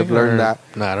everything. I've learned that.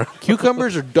 No, I don't.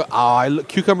 Cucumbers are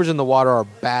cucumbers in the water are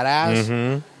badass.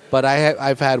 Mm-hmm. But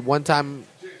I've had one time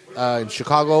in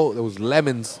Chicago there was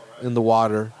lemons in the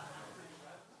water.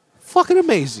 Fucking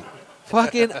amazing,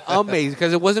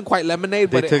 because it wasn't quite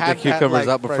lemonade. They but took it had the cucumbers like,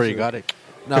 out before you freshness. got it.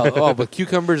 No, but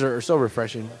cucumbers are so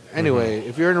refreshing. Anyway,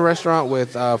 if you're in a restaurant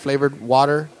with flavored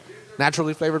water,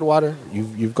 naturally flavored water,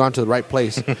 you've gone to the right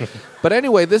place. But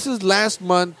anyway, this is last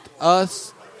month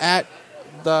us at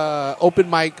the open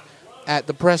mic at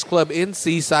the Press Club in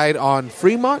Seaside on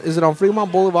Fremont. Is it on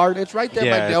Fremont Boulevard? It's right there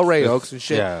by Del Rey Oaks and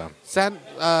shit. Yeah.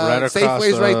 Right across,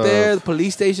 Safeway's right there. The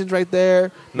police station's right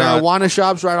there. No. Marijuana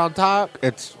shop's right on top.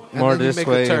 It's And more then you this make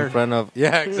a way in turn. front of.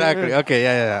 Yeah, exactly. Okay,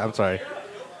 yeah. I'm sorry.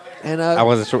 And I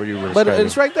wasn't sure what you were but describing.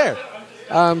 it's right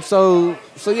there. So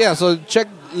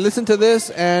listen to this,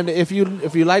 and if you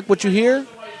like what you hear,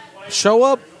 show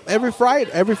up every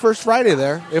first Friday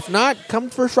there. If not, come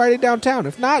first Friday downtown.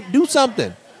 If not, do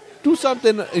something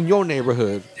in your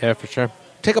neighborhood. Yeah, for sure.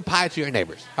 Take a pie to your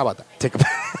neighbors. How about that? Take a.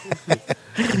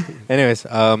 Anyways,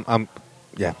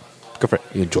 yeah, go for it.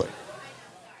 You enjoy.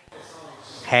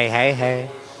 Hey.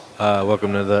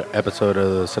 Welcome to the episode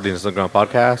of the Salinas Underground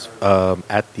podcast.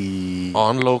 At the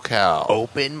On locale.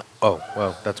 open. Oh,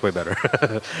 well, that's way better.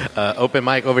 Open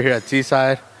mic over here at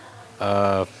Seaside.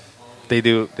 Well,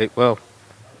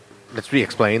 let's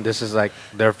re-explain. This is like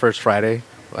their first Friday.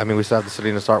 I mean, we still have the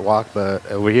Salinas Art Walk, but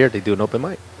over here they do an open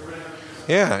mic.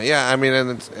 Yeah. I mean,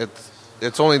 and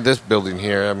it's only this building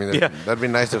here. I mean, Yeah. that'd be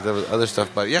nice if there was other stuff.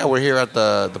 But yeah, we're here at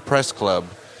the Press Club.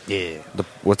 Yeah.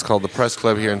 What's called the Press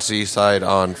Club here in Seaside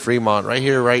on Fremont, right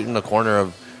here, right in the corner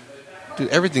of. Dude,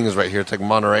 everything is right here. It's like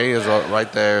Monterey is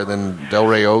right there, then Del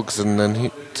Rey Oaks, and then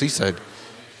Seaside.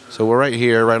 So we're right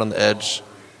here, right on the edge,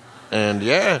 and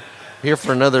yeah, here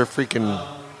for another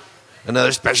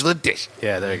special edition.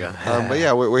 Yeah, there you go. But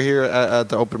yeah, we're here at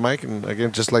the open mic, and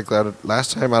again, just like that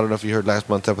last time. I don't know if you heard last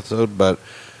month's episode, but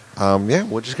yeah,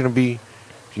 we're just gonna be,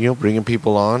 bringing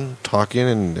people on, talking,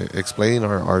 and explaining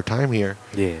our time here.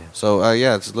 Yeah. So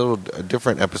yeah, it's a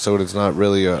different episode. It's not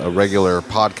really a regular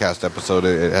podcast episode.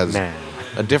 It has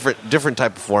a different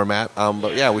type of format.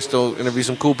 But yeah, we still interview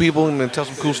some cool people and then tell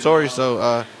some cool stories.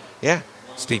 So yeah,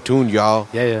 stay tuned, y'all.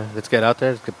 Yeah. Let's get out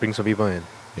there. Let's bring some people in.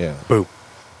 Yeah. Boom.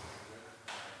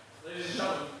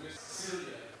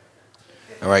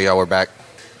 All right, y'all, we're back.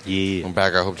 Yeah. I'm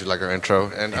back. I hope you like our intro.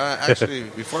 And actually,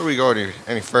 before we go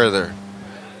any further,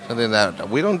 something that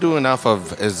we don't do enough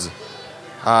of is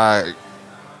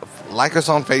like us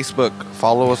on Facebook,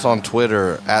 follow us on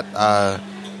Twitter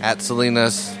at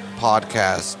Selena's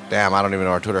Podcast. Damn, I don't even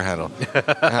know our Twitter handle.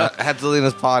 At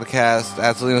Selena's Podcast.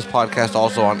 At Selena's Podcast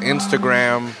also on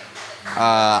Instagram.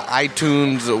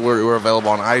 iTunes, we're available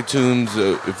on iTunes.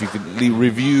 If you could leave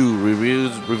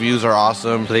reviews are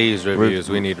awesome. Please, reviews.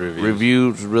 We need reviews.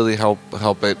 Reviews really help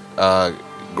it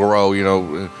grow. You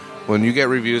know, when you get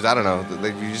reviews, I don't know,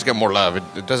 you just get more love.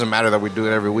 It doesn't matter that we do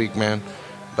it every week, man.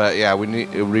 But yeah, we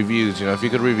need reviews. You know, if you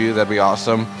could review, that'd be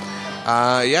awesome.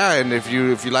 Yeah, and if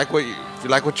you like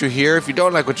what you hear, if you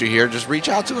don't like what you hear, just reach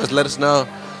out to us. Let us know.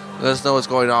 Let us know what's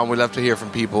going on. We love to hear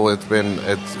from people. It's been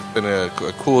a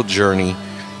cool journey,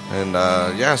 and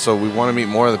yeah. So we want to meet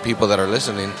more of the people that are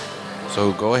listening.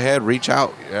 So go ahead, reach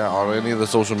out on any of the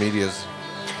social medias.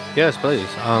 Yes, please.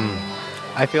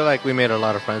 I feel like we made a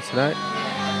lot of friends tonight.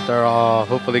 They're all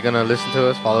hopefully gonna listen to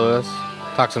us, follow us,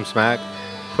 talk some smack,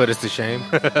 put us to shame.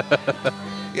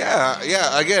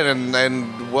 Yeah. Again,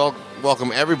 and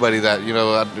welcome everybody that, you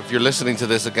know, if you're listening to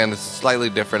this again, it's a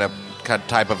slightly different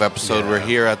type of episode. We're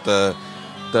here at the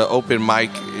open mic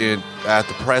at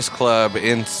the Press Club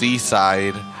in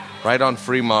Seaside, right on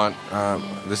Fremont.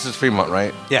 This is Fremont,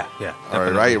 right? Yeah. All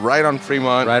right on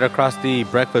Fremont. Right across the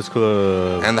Breakfast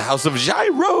Club. And the House of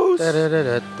Gyros. That's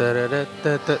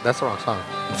the wrong song.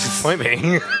 Point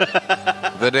me.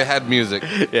 That it had music.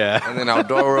 Yeah. And then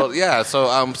Outdoor World. Yeah, so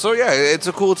yeah, it's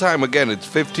a cool time. Again, it's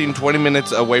 15-20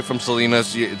 minutes away from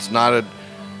Salinas. It's not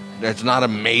a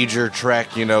major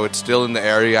trek, you know. It's still in the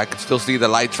area. I can still see the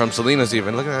lights from Salinas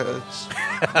even. Look at that.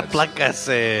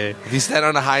 If you stand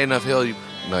on a high enough hill,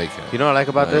 no, you can't. You know what I like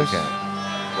about this? You can't.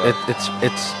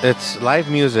 It's live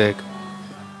music,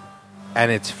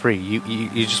 and it's free.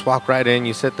 You just walk right in,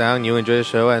 you sit down, you enjoy the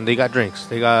show, and they got drinks.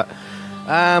 They got,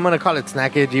 I'm gonna call it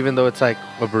snackage, even though it's like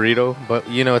a burrito, but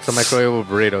you know it's a microwave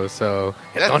burrito. So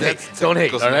don't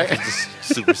hate, all right?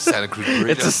 Super Santa Cruz burrito.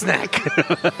 It's a snack.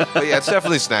 But yeah, it's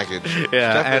definitely snackage.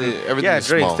 Yeah, Everything is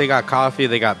drinks. small. They got coffee,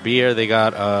 they got beer, they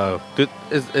got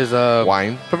is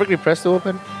wine. Perfectly Pressed to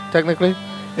open technically?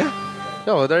 Yeah.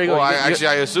 Oh, there you go. Well, I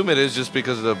assume it is just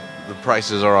because the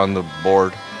prices are on the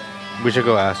board. We should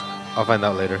go ask. I'll find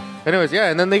out later. Anyways, yeah,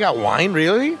 and then they got wine.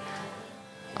 Really?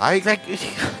 I'm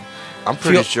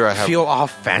pretty sure I have. Feel all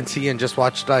fancy and just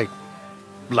watch like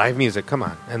live music. Come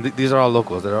on, and these are all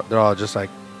locals. They're all just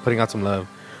like putting out some love.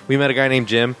 We met a guy named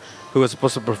Jim who was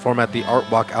supposed to perform at the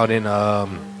Art Walk out in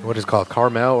what is it called,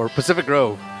 Carmel or Pacific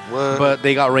Grove. What? But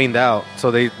they got rained out, so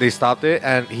they stopped it.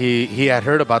 And he had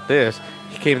heard about this.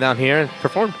 He came down here and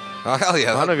performed. Oh hell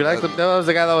yeah! I don't know if you like them. That was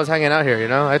the guy that was hanging out here. You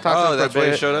know, I talked to him for that's a bit.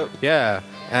 why he showed up. Yeah,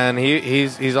 and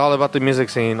he's all about the music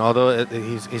scene. Although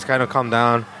he's kind of calmed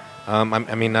down.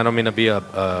 I mean, I don't mean to be a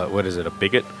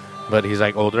bigot, but he's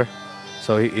like older,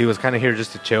 so he was kind of here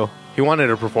just to chill. He wanted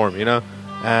to perform, you know,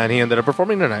 and he ended up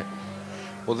performing tonight.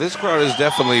 Well, this crowd is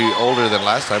definitely older than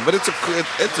last time, but it's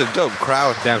a dope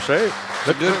crowd. Damn straight. It's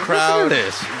a good crowd. Look at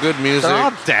this. Good music. They're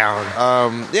all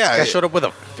down. Yeah. I showed up with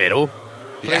a fiddle.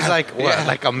 Plays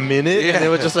like a minute, and it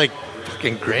was just like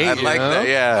fucking great. I like that.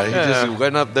 Yeah, he just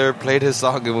went up there, played his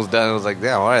song, and was done. I was like,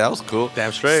 damn, all right, that was cool.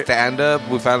 Damn straight. Stand up.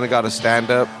 We finally got a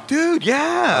stand up, dude.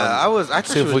 Yeah, I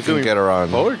see if we can get her on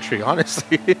poetry.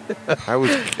 Honestly, I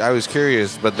was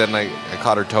curious, but then I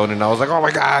caught her tone, and I was like, oh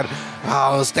my god,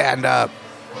 stand up.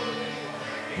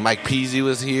 Mike Peasy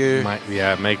was here. Mike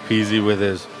Peasy with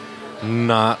his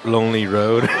Not Lonely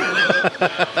Road.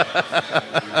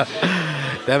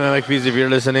 Damn it, Mike Peasy, if you're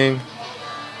listening,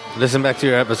 listen back to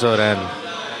your episode and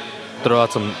throw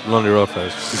out some Lonely Road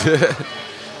first.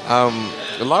 A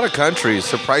lot of country,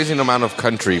 surprising amount of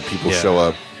country people show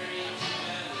up.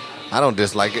 I don't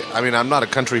dislike it. I mean, I'm not a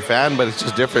country fan, but it's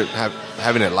just different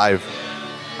having it live.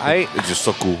 It's just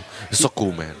so cool. It's so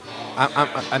cool, man.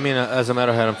 I mean, as a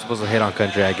matter of fact, I'm supposed to hate on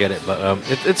country. I get it, but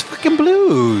it's fucking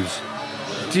blues.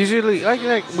 It's usually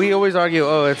like we always argue.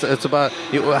 Oh, it's about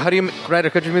how do you write a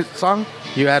country music song?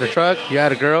 You add a truck, you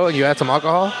add a girl, and you add some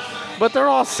alcohol. But they're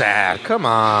all sad. Come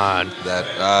on. That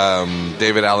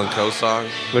David Allan Coe song.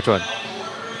 Which one?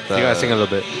 You gotta sing a little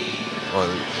bit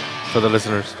for the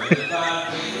listeners.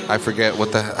 I forget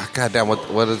what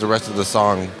is the rest of the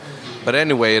song. But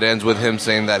anyway, it ends with him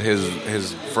saying that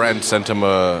his friend sent him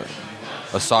a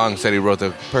song, said he wrote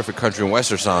the perfect country and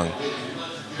western song.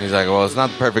 He's like, well, it's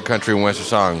not the perfect country and western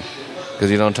song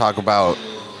because you don't talk about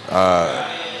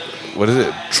what is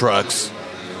it, trucks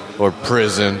or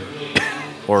prison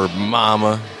or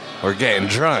mama or getting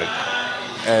drunk.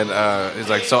 And he's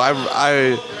like, so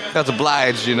I got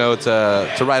obliged,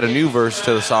 to write a new verse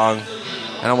to the song,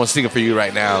 and I'm gonna sing it for you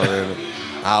right now. And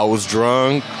I was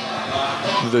drunk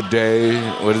the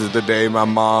day my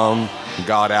mom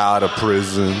got out of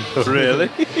prison. Really?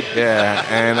 Yeah,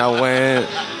 and I went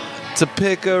to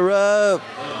pick her up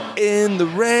in the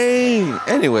rain.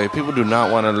 Anyway, people do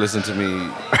not want to listen to me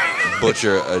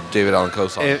butcher a David Allan Coe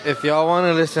song. If y'all want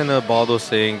to listen to Baldo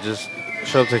sing, just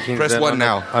show up to King's Press Den 1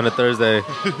 now. on a Thursday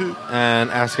and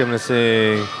ask him to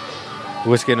sing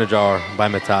Whiskey in a Jar by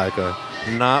Metallica.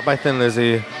 Not by Thin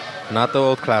Lizzy, not the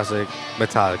old classic,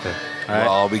 Metallica. All right?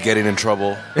 Well, I'll be getting in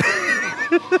trouble.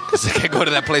 Because I can't go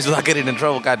to that place without getting in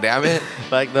trouble, God damn it.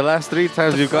 Like the last 3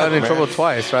 times you've gotten in trouble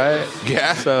twice, right?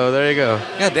 Yeah. So there you go.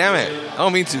 God damn it. I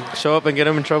don't mean to. Show up and get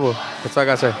him in trouble. That's all I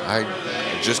gotta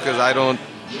say. Just because I don't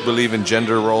believe in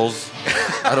gender roles,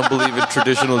 I don't believe in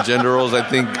traditional gender roles. I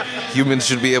think humans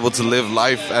should be able to live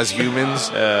life as humans,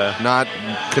 not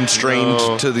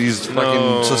constrained to these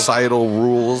fucking societal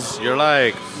rules. You're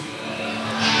like...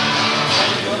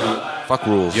 Fuck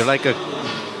rules. You're like a...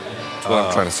 That's what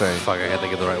I'm trying to say. Fuck, I can't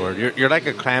think of the right word. You're like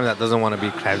a clam that doesn't want to be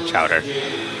clam chowder.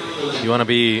 You want to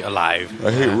be alive.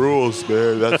 I hate rules,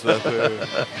 man. That's not fair.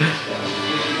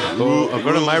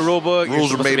 According to my rule book,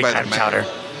 rules are made by clam the man. chowder.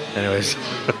 Anyways.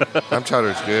 Clam chowder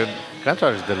is good. Clam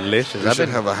chowder is delicious. We should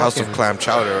have a house of clam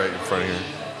chowder right in front of here.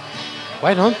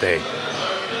 Why don't they?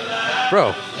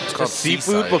 Bro, It's called seafood,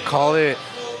 Seaside. but call it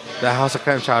the house of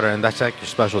clam chowder, and that's like your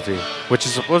specialty, which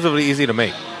is supposedly easy to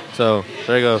make. So,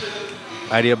 there you go.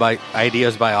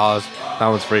 Ideas by Oz. That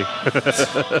one's free.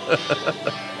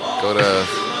 Go to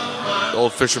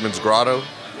Old Fisherman's Grotto.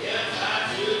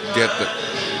 Get the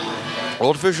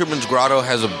Old Fisherman's Grotto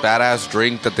has a badass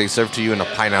drink that they serve to you in a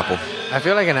pineapple. I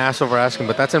feel like an asshole for asking,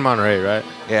 but that's in Monterey, right?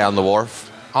 Yeah, on the wharf.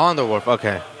 On the wharf,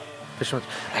 okay. Fisherman's.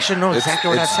 I should know exactly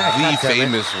where that's at. the God damn it.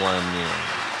 famous one. Yeah.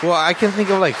 Well, I can think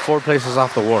of like 4 places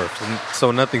off the wharf,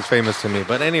 so nothing's famous to me.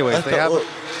 But anyways, That's they the have. o-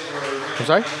 I'm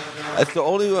sorry. That's the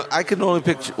only one I can only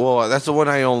picture. Well, that's the one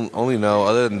I only know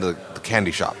other than the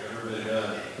candy shop.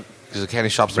 Because the candy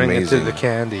shop's Bring amazing. it to the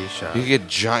candy shop. You get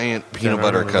giant peanut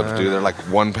butter cups, dude. They're like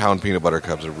 1 pound peanut butter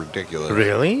cups. They're ridiculous.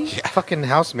 Really? Yeah. Fucking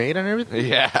house made and everything?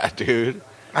 Yeah, dude.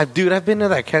 I've been to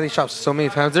that candy shop so many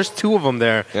times. There's 2 of them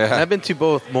there. Yeah. And I've been to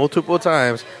both multiple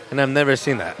times, and I've never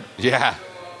seen that. Yeah.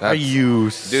 Are you...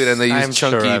 Dude, and they use I'm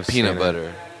sure chunky I've peanut seen it.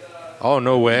 butter. Oh,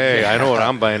 no way. I know what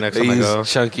I'm buying next They time I use go.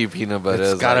 chunky peanut butter.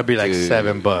 It's got to be like dude.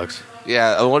 $7.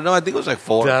 Yeah. Well, no, I think it was like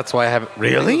 4. That's why I haven't...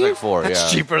 Really? It was like 4, That's yeah.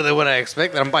 cheaper than what I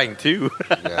expected. I'm buying 2.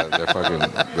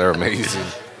 Yeah, they're amazing.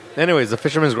 Anyways, the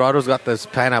Fisherman's Grotto's got this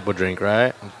pineapple drink,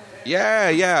 right?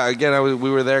 Yeah. Again,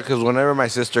 we were there because whenever my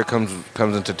sister comes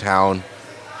into town,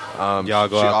 Y'all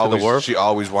go out to the wharf? She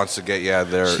always wants to get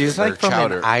their She's their like from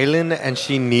chowder. an island, and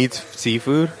she needs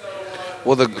seafood.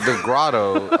 Well, the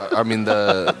grotto. I mean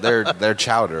their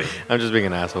chowder. I'm just being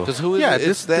an asshole. 'Cause who is yeah, it?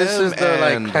 this It's is them the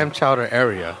like and- clam chowder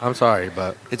area. I'm sorry,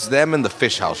 but It's them and the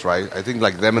fish house, right? I think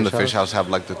like them and the fish house have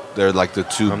like they're like the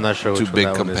two. I'm not sure two which big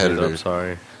one that one is either. I'm competitors.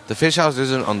 sorry. The fish house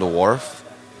isn't on the wharf,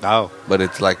 Oh, but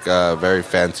it's like a very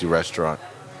fancy restaurant.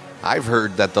 I've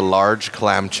heard that the large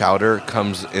clam chowder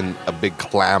comes in a big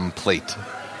clam plate,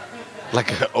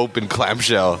 like an open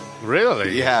clamshell.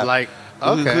 really? Yeah. Like, Who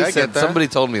okay, I said- get that. Somebody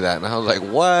told me that, and I was like,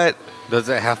 "What?" Does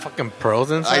it have fucking pearls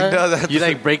inside? I know that. You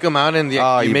like break them out and you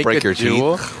You make break a your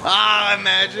jewel? teeth. Ah,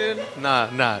 imagine.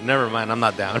 Nah, never mind. I'm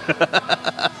not down.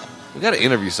 We got to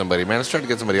interview somebody, man. Let's try to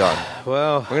get somebody on.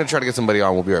 Well, We're gonna try to get somebody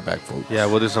on. We'll be right back, folks. yeah,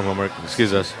 we'll do some homework.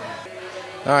 Excuse us.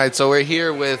 All right, so we're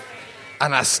here with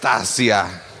Anastasia,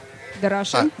 The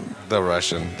Russian?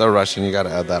 the Russian. You got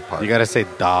to add that part. You gotta say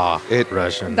da It-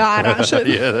 Russian. Da Russian.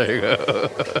 Yeah, there you go.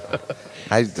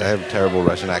 I have a terrible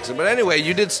Russian accent, but anyway,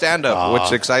 you did stand up,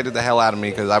 which excited the hell out of me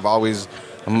because I've always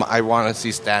I want to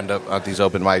see stand up at these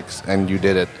open mics, and you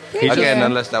did it Thank again. you.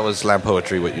 Unless that was slam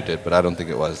poetry, what you did, but I don't think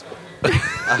it was.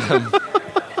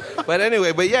 But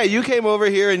anyway, yeah, you came over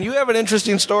here, and you have an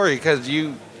interesting story because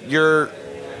your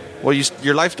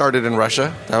life started in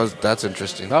Russia. That's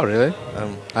interesting. Oh, really?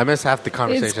 I missed half the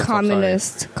conversation. It's so I'm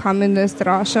sorry. communist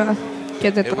Russia.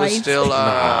 Get it It was right. still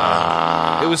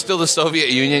it was still the Soviet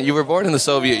Union. You were born in the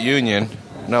Soviet Union.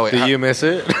 No, wait, Do you miss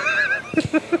it?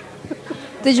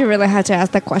 Did you really have to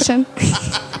ask that question?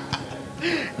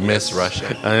 miss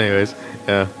Russia? Anyways,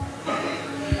 yeah.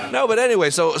 No, but anyway,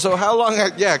 so how long?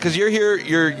 Yeah, because you're here,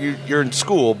 you're in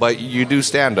school, but you do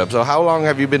stand up. So how long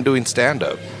have you been doing stand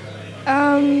up?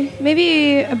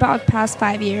 Maybe about past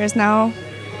 5 years now.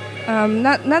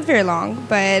 Not very long,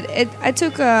 but I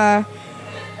took a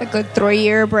good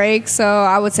 3-year break, so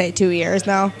I would say 2 years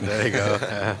now. There you go.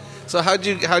 So how'd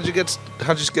you get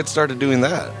started doing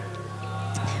that?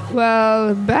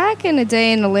 Well, back in the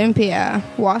day in Olympia,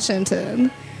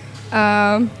 Washington,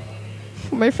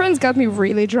 my friends got me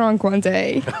really drunk one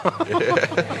day.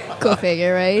 Go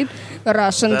figure, right?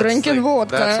 Russian drinking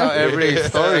vodka. That's how every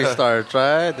story starts,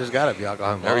 right? There's got to be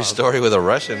alcohol involved. Every story with a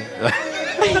Russian.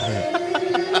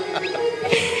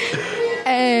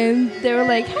 And they were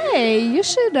like, hey, you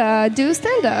should do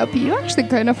stand-up. You're actually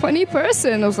kind of funny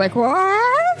person. I was like,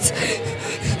 what?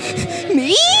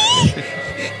 Me?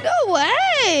 No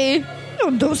way.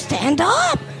 Don't do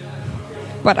stand-up.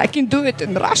 But I can do it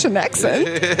in Russian accent.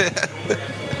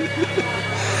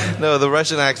 No, the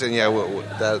Russian accent,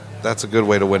 that's a good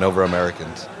way to win over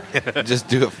Americans. Just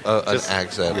do an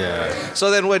accent. Yeah. So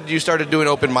then you started doing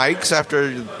open mics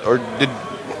after, or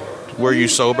were you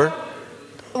sober?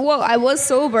 Well, I was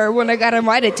sober when I got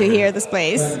invited to hear this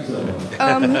place. The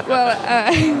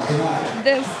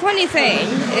funny thing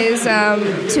is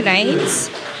tonight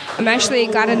I'm actually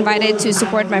got invited to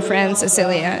support my friend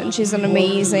Cecilia, and she's an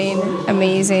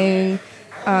amazing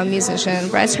musician.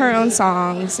 Writes her own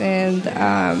songs, and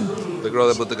The girl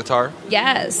that with the guitar?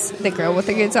 yes, the girl with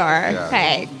the guitar. Yeah.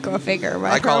 Hey, go figure.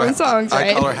 Writes I her call own her songs,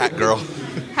 right? I call her Hat Girl.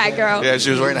 Hi, girl. Yeah, she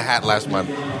was wearing a hat last month.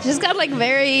 She's got like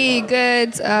very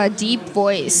good deep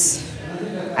voice.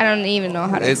 I don't even know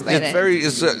how to explain it.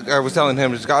 I was telling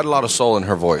him, she's got a lot of soul in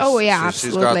her voice. Oh, yeah,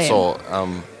 She's got absolutely.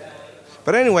 soul.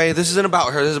 But anyway, this isn't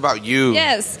about her. This is about you.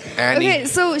 Yes. Annie. Okay,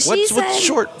 so she said... What's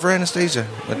short for Anastasia?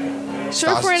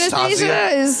 Short for Anastasia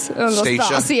is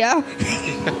Anastasia.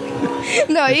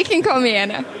 No, you can call me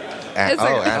Anna. It's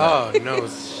like- Anna. Oh, no.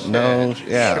 No,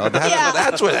 yeah. Oh,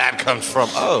 that's where that comes from.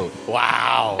 Oh.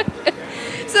 Wow.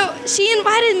 So she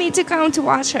invited me to come to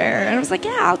watch her, and I was like,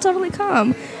 yeah, I'll totally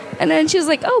come. And then she was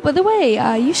like, oh, by the way,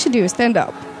 you should do a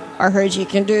stand-up. I heard you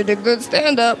can do the good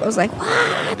stand-up. I was like,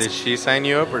 what? Did she sign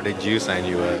you up or did you sign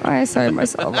you up? I signed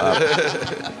myself up.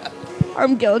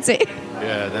 I'm guilty.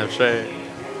 Yeah, damn straight.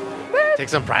 Take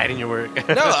some pride in your work.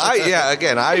 No,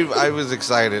 I was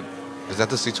excited. Is that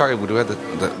the sorry? We do have the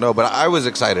no, but I was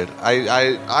excited.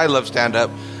 I love stand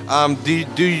up.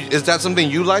 Is that something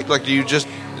you like? Like, do you just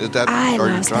is that? I are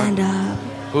you love trying- stand-up.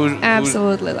 Who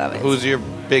Absolutely love it. Who's your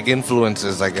big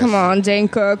influences? I guess. Come on, Dane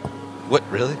Cook. What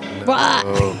really? What?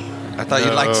 I thought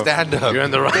you liked stand up. You're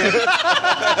in the right.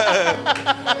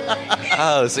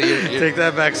 Oh, so you're Take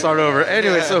that back, start over.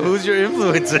 Anyway, so who's your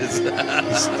influences?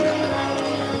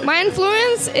 My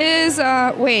influence is,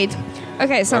 wait.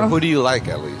 Okay, or so who do you like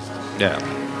at least? Yeah.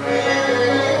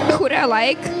 who do I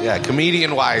like? Yeah,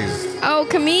 comedian wise. Oh,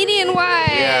 comedian-wise.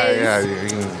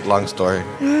 Yeah. Long story.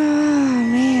 Oh,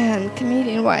 man.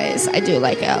 Comedian-wise, I do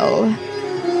like Ellen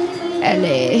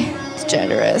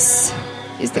DeGeneres.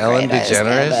 He's the Ellen greatest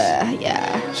DeGeneres? ever.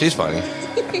 Yeah. She's funny.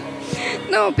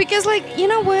 No, because, like, you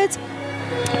know what?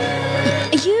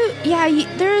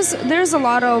 There's a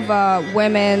lot of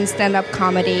women stand-up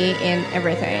comedy and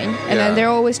everything. And then they're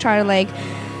always trying to, like...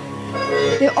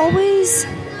 They always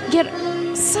get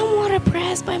somewhat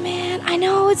oppressed by men. I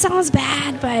know it sounds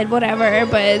bad, but whatever.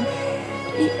 But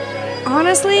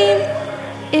honestly,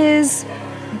 is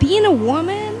being a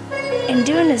woman and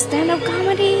doing a stand-up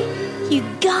comedy, you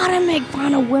gotta make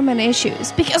fun of women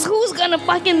issues. Because who's gonna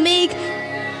fucking make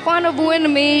fun of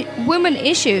women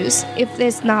issues if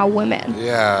it's not women?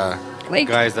 Yeah. Like,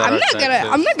 Guys that I'm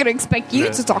are not gonna expect you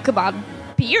to talk about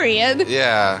period.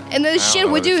 Yeah. And the I don't shit know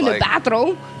we what do it's in the like.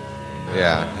 bathroom.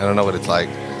 Yeah, I don't know what it's like.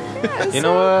 You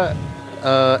know what?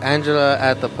 Angela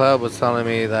at the pub was telling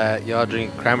me that y'all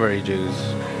drink cranberry juice.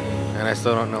 And I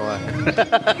still don't know why.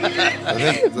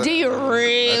 Do you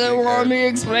really want me to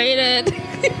explain it?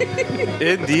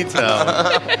 In detail.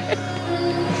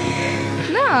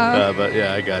 No. But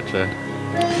yeah, I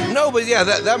gotcha. No, but yeah,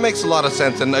 that makes a lot of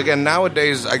sense. And again,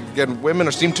 nowadays,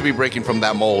 women seem to be breaking from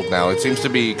that mold now. It seems to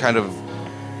be kind of,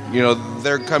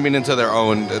 they're coming into their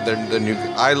own. They're new.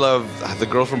 I love the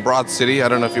girl from Broad City. I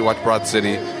don't know if you watch Broad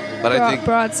City, but I think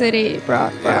Broad City.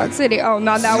 Broad City. Oh,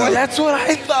 not that one. That's what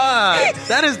I thought.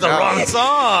 That is the wrong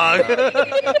song.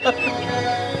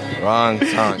 wrong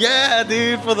song. Yeah,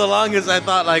 dude. For the longest, I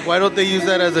thought, like, why don't they use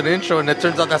that as an intro? And it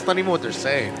turns out that's not even what they're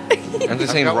saying. And they're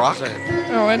saying rock.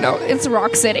 Oh, no. It's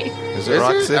Rock City. Is it Is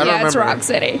Rock it? City? I don't Yeah, it's remember. Rock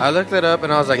City. I looked it up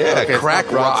and I was like, Yeah, okay, crack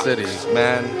it's not Rock rocks, City.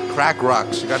 man. Crack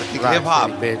rocks. You got to think Rock hip hop.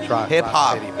 City, bitch. Rock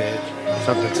Hip-hop. City, bitch.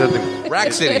 Something.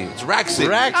 Rack City. It's Rack City.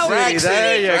 Rack Oh, City. Rack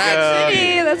There you Rack go.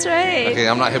 City, that's right. Okay,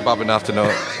 I'm not hip hop enough to know.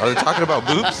 Are they talking about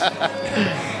boobs?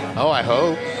 Oh, I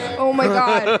hope. Oh my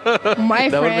god. My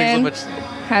That would friend make so much.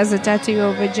 has a tattoo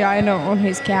of vagina on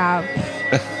his calf.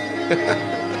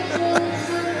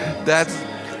 That's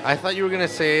I thought you were gonna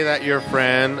say that your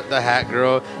friend, the hat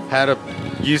girl, had a.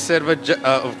 You said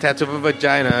tattoo of a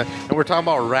vagina, and we're talking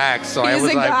about racks. So I He's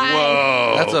was a like, guy.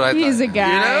 whoa. that's what I He's thought. a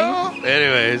guy. You know.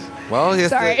 Anyways, Well,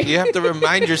 Sorry. you have to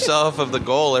remind yourself of the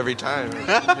goal every time.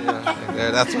 Yeah,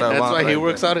 that's what I that's want. why he right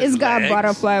works there. out his It's got legs.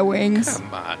 butterfly wings.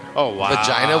 Come on. Oh wow.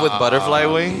 Vagina with butterfly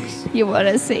wings. You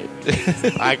wanna see?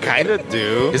 I kind of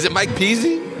do. Is it Mike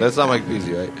Peasy? That's not Mike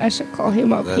Peasy, right? I should call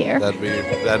him up here. That'd be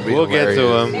We'll get to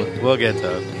hilarious. him. We'll get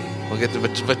to him. We'll get to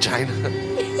vagina.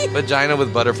 Vagina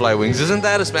with butterfly wings. Isn't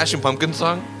that a Smashing Pumpkins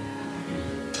song?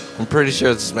 I'm pretty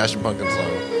sure it's a Smashing Pumpkins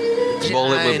song.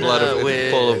 Bullet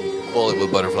with bullet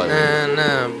with butterfly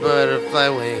wings. Butterfly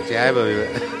wings. Yeah, I believe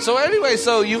it. So anyway,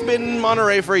 so you've been in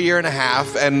Monterey for a year and a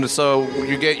half, and so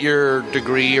you get your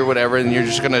degree or whatever, and you're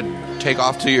just gonna take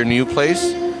off to your new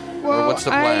place. Well, what's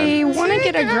the plan? I want to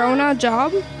get a grown-up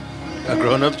job. A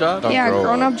grown-up job? Don't Yeah, a grow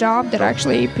grown-up up. job that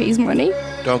actually pays money.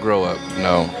 Don't grow up.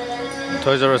 No.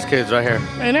 Toys R Us kids right here.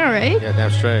 I know, right? Yeah, damn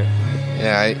straight.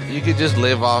 Yeah, you could just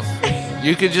live off.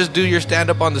 You could just do your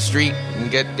stand-up on the street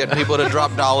and get people to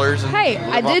drop dollars. And Hey,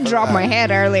 live I off did of drop that. my head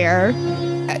earlier.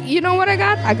 You know what I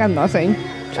got? I got nothing.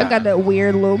 I got the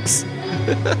weird looks.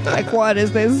 Like, what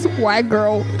is this white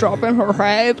girl dropping her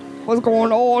head? What's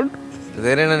going on?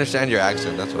 They didn't understand your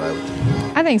accent. That's what I would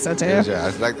think. I think so too. Yeah,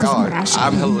 it's like, oh,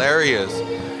 I'm hilarious.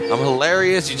 I'm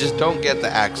hilarious. You just don't get the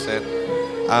accent.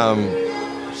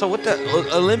 So what the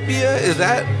Olympia is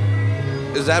that?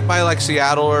 Is that by like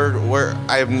Seattle or where?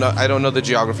 I don't know the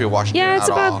geography of Washington. Yeah, it's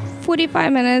at about all.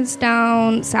 45 minutes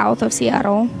down south of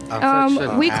Seattle. I'm such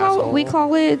an We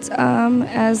call it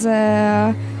as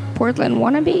a Portland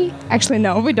wannabe. Actually,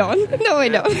 no, we don't. No, we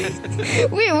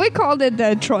don't. we called it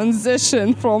the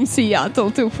transition from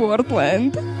Seattle to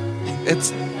Portland.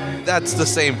 That's the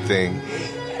same thing.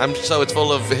 So it's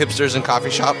full of hipsters and coffee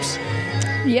shops.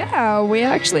 Yeah, we're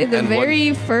actually the And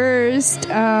very first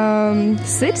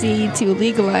city to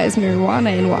legalize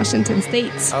marijuana in Washington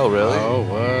State. Oh, really? Oh,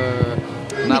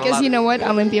 what? Because you know what?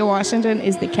 Olympia, Washington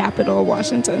is the capital of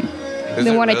Washington. Is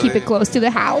They it want to keep really? it close to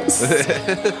the house.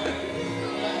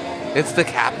 It's the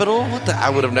capital? What the? I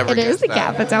would have never It is guessed the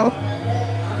that. capital.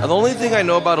 The only thing I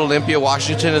know about Olympia,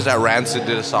 Washington is that Rancid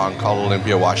did a song called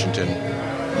Olympia, Washington.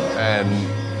 And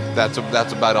that's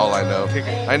about all I know.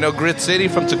 I know Grit City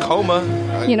from Tacoma.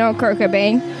 You know, Kurt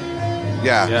Cobain,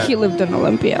 Yeah. he lived in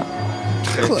Olympia.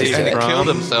 Close He's And to he it. from- killed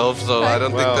himself, so I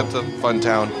don't Well. think that's a fun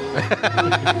town.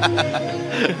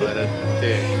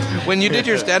 When you did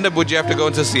your stand-up, would you have to go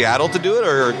into Seattle to do it,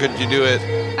 or could you do it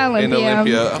in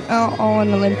Olympia? Oh,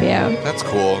 in Olympia. That's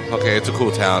cool. Okay, it's a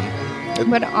cool town.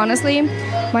 But honestly,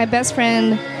 my best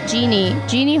friend,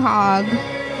 Jeannie Hogg,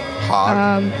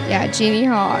 Hog. Jeannie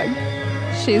Hogg.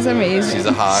 She's amazing. She's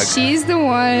a hog. She's the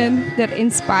one that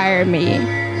inspired me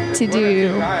to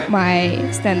do my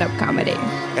stand-up comedy.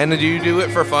 And do you do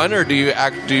it for fun, or do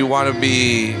you want to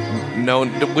be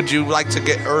known? Would you like to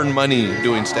earn money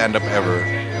doing stand-up ever?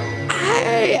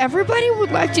 Everybody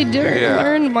would like to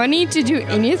earn money to do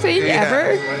anything Yeah.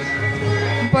 ever.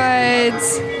 But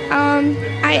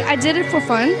I did it for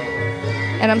fun,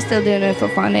 and I'm still doing it for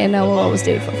fun, and I will always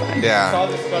do it for fun. Yeah. Well,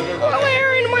 I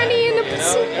earn money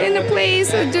in the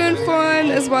place of doing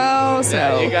fun as well.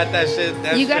 So You got that shit.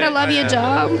 you gotta love your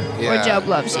job, or Yeah. job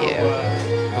loves you.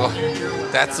 Well,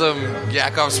 that's some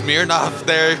Yakov Smirnoff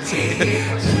there.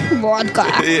 Vodka.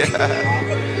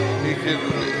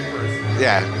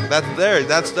 Yeah,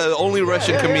 that's the only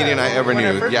Russian comedian I ever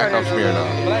knew, Yakov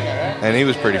Smirnoff, and he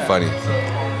was pretty funny.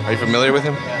 Are you familiar with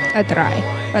him? I try.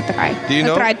 Do you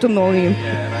know? I try to know him.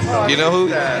 You know who?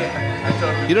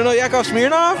 You don't know Yakov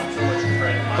Smirnoff?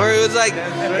 Where it was like,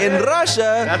 in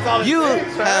Russia, you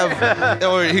have,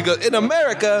 or he goes, in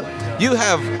America, you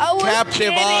have I was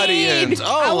captive kidding. audience.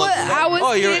 I was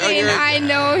kidding. I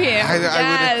know him. I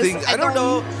Yes. would think. I don't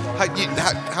know.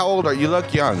 How old are you? You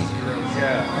look young.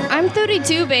 I'm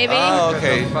 32, baby. Oh,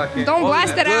 okay. Don't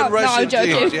blast it Good out. No, I'm Russian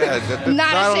joking. teens, yeah.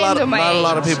 Not ashamed of my Not a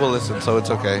lot of age. people listen, so it's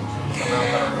okay.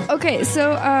 Okay,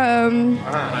 so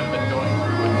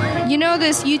you know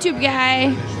this YouTube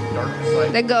guy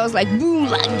that goes like boom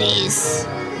like this.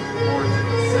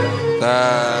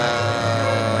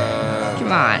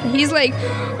 Come on, he's like,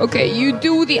 okay, you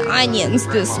do the onions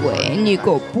this way, and you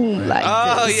go boom like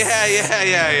Oh this.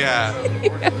 yeah.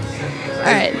 All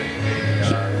right,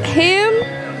 him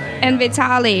and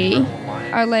Vitaly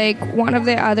are like one of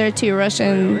the other two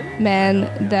Russian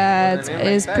men that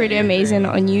is pretty amazing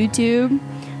on YouTube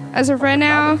as of right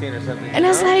now. And I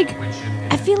was like,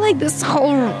 I feel like this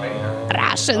whole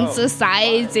Russian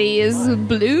society is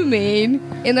blooming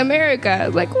in America.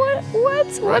 Like,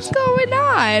 what's going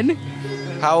on?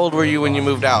 How old were you when you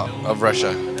moved out of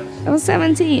Russia? I was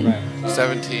 17.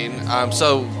 17.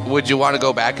 So would you want to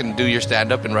go back and do your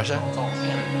stand-up in Russia?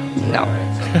 No.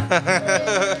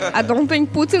 I don't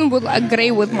think Putin would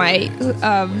agree with my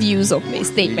views of my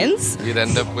statements. You'd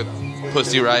end up with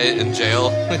Pussy Riot in jail.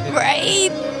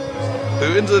 Right?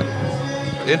 Putin's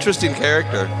an interesting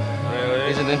character.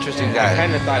 He's an interesting guy. I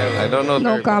kind of thought it was. I don't know.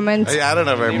 No comment. Yeah, I don't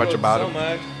know very much about him.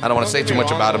 I don't want to say too much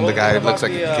about him. The guy looks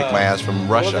like he could kick my ass from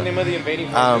Russia.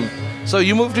 So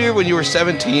you moved here when you were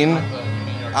 17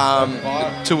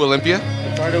 to Olympia?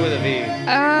 It started with a V.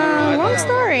 Long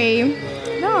story.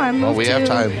 No, I moved Well, we have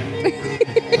time.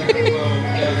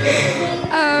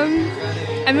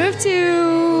 I moved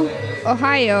to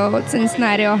Ohio,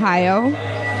 Cincinnati, Ohio.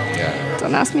 Yeah.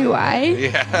 Don't ask me why.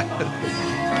 Yeah.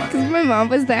 Because my mom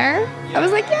was there. I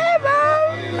was like, yeah,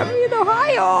 Mom, I'm in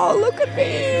Ohio. Look at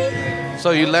me.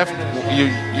 So you left,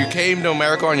 you came to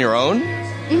America on your own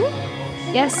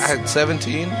Yes. at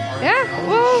 17? Yeah,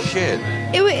 well, Shit.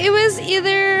 it was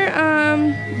either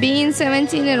being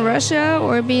 17 in Russia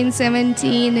or being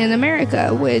 17 in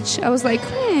America, which I was like,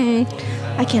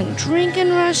 I can drink in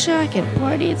Russia, I can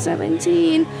party at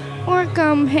 17, or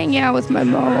come hang out with my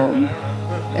mom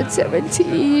at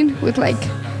 17 with like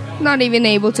not even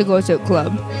able to go to a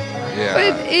club. Yeah.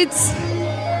 But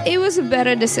it was a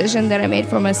better decision that I made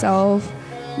for myself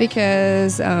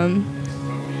because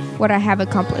what I have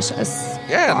accomplished is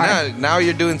Now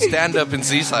you're doing stand-up in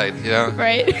Seaside, you know?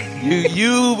 right.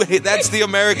 You that's the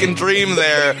American dream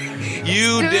there.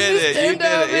 You did it. You did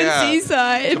it. In Yeah.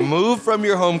 Seaside. Move from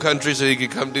your home country so you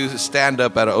could come do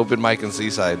stand-up at an open mic in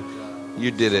Seaside.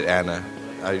 You did it, Anna.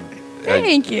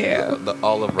 Thank you.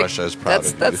 All of Russia is proud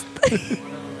of That's you.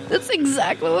 that's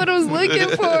exactly what I was looking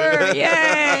for.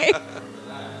 Yay!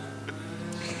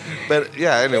 But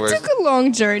yeah, anyways. It took a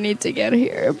long journey to get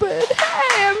here, but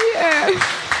hey, I'm here.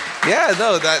 Yeah,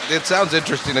 no, it sounds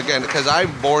interesting again because I'm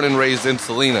born and raised in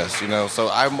Salinas, you know. So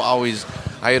I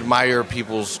admire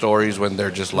people's stories when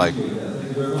they're just like,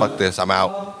 "Fuck this, I'm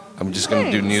out. I'm just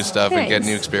gonna do new stuff and get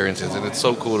new experiences." And it's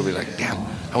so cool to be like, "Damn,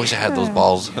 I wish I had those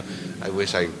balls.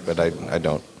 but I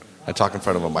don't. I talk in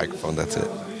front of a microphone. That's it."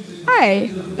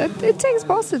 Hi. It takes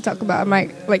balls to talk about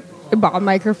about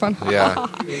microphone. Yeah.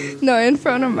 No, in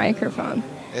front of microphone.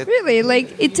 Really,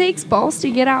 like it takes balls to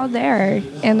get out there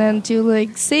and then to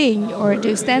like sing or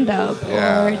do stand up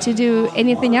or to do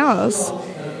anything else.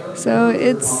 So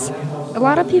it's a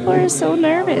lot of people are so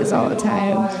nervous all the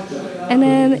time, and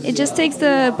then it just takes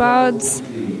about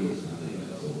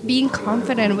being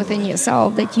confident within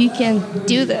yourself that you can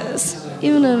do this,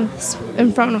 even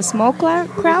in front of a small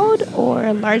crowd or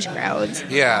a large crowd.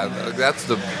 Yeah, that's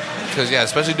because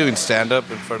especially doing stand up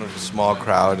in front of a small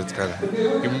crowd, it's kind of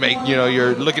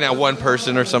you're looking at one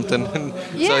person or something.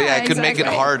 It could make it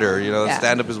harder.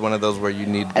 Stand up is one of those where you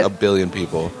need a billion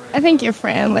people. I think your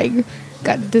friend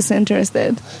got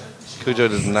disinterested. Cujo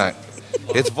does not.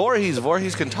 It's Voorhees.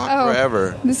 Voorhees can talk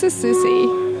forever. This is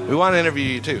Sissy. We want to interview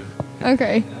you too.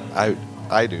 Okay.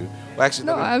 I do. Well, actually,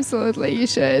 no, absolutely, you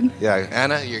should. Yeah,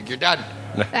 Anna, you're done.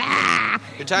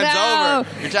 Your time's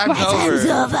over. Your time's My over. time's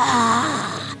over.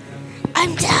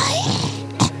 I'm dying.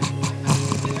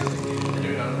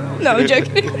 No, I'm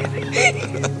joking.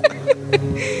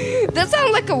 That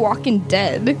sounds like a Walking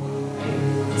Dead.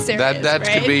 Serious, that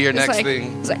could be your next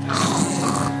thing. It's like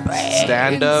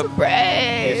stand up.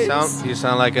 You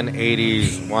sound like an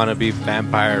 80s wannabe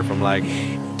vampire from like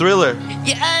Thriller.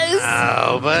 Yes.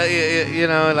 Oh, but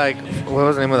what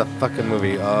was the name of the fucking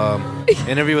movie?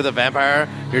 Interview with a Vampire.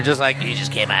 You're just like, you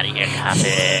just came out of your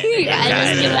coffin. I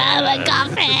just came out of my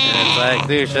coffin. It's like,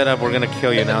 dude, shut up. We're gonna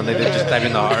kill you now. And they just stab you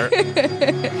in the heart.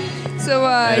 So,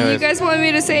 you guys want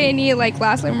me to say any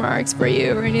last remarks for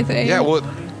you or anything? Yeah. Well,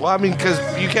 I mean, because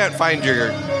you can't find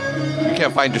your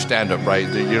stand-up, right?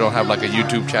 You don't have a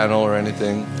YouTube channel or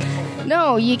anything.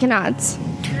 No, you cannot.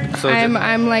 So I'm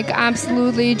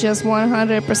absolutely just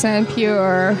 100%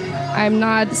 pure. I'm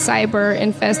not cyber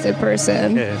infested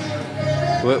person. Yeah.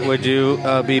 Would you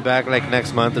be back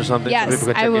next month or something? Yes, so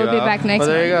people can check I will you be out? back next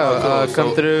month. There you go. Cool.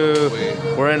 Come through.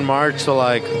 We're in March, so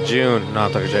June. No,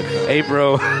 I'm talking June.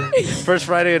 April. First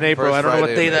Friday in April. I don't know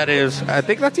what day that is. I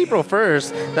think that's April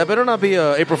 1st. That better not be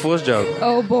a April Fool's joke.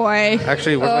 Oh boy.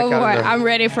 Actually, where's my calendar? I'm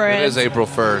ready for it. It is April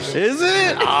 1st. Is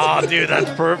it? Oh, dude,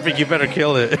 that's perfect. You better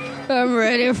kill it. I'm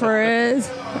ready for it.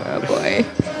 Oh boy.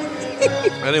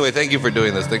 Anyway, thank you for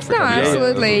doing this. Thanks for coming.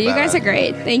 Absolutely. You guys are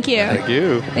great. Thank you. Thank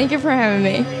you. Thank you for having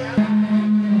me.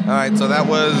 All right, so that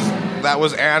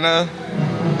was Anna,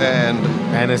 and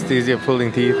anesthesia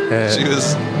pulling teeth. she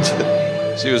was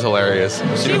She was hilarious.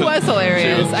 She was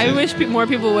hilarious. I wish more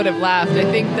people would have laughed. I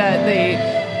think that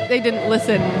they didn't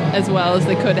listen as well as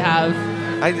they could have.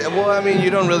 You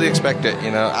don't really expect it,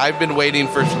 you know. I've been waiting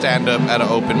for stand-up at an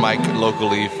open mic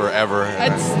locally forever.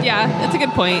 That's a good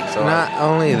point. So not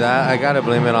only that, I gotta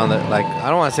blame it on the I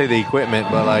don't want to say the equipment,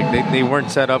 but they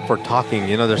weren't set up for talking.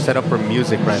 You know, they're set up for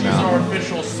music right now. She's our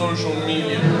official social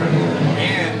media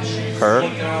and she's Her?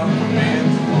 looking out for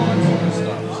bands and all that sort of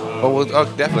stuff.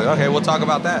 So. Definitely. Okay, we'll talk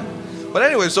about that. But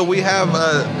anyway, so we have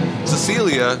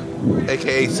Cecilia,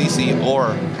 a.k.a. Cece,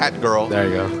 or Hat Girl. There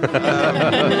you go.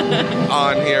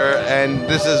 On here. And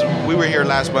we were here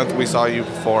last month. We saw you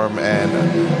perform,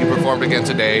 and you performed again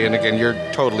today. And again, you're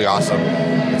totally awesome.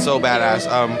 It's so badass.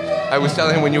 I was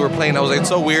telling him when you were playing, I was like, it's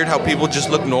so weird how people just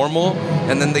look normal,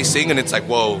 and then they sing, and it's like,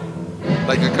 whoa.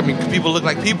 People look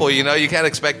like people, you know? You can't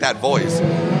expect that voice.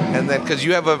 And then, because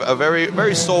you have a very,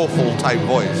 very soulful type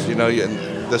voice, you know,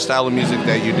 the style of music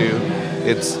that you do.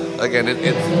 It's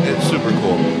super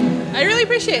cool. I really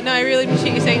appreciate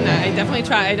you saying that. I definitely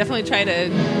try to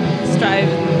strive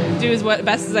and do as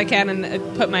best as I can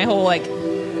and put my whole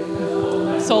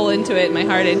soul into it, my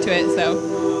heart into it.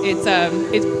 So it's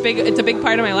a big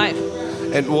part of my life.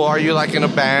 And are you in a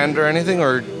band or anything,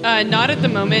 or not at the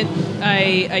moment?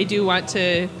 I do want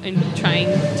to. I'm trying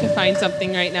to find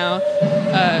something right now.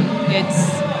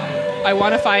 I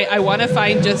want to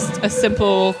find just a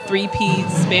simple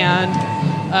 3-piece band.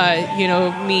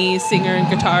 Me, singer and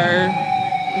guitar,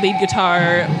 lead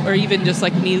guitar, or even just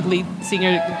me, lead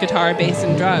singer, guitar, bass,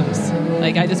 and drums.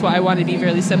 I want to be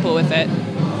really simple with it.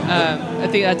 I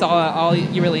think that's all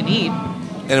you really need.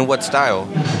 And in what style?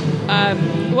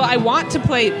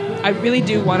 I really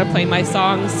do want to play my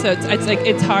songs. So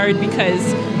it's hard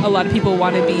because a lot of people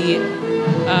want to be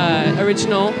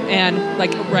original and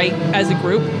write as a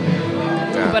group.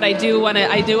 Yeah. But I do want to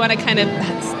kind of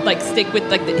stick with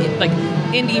the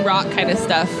indie rock kind of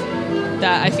stuff.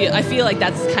 That I feel like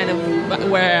that's kind of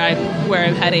where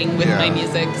I'm heading with my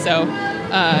music. So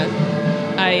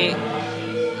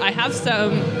I have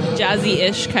some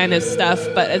jazzy-ish kind of stuff,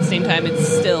 but at the same time, it's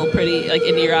still pretty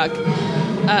indie rock.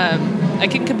 I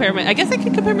could compare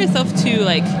myself to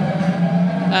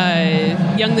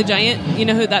Young the Giant. You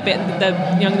know who that band, the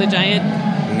Young the Giant?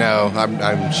 No,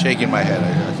 I'm shaking my head.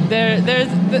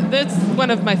 There's one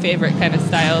of my favorite kind of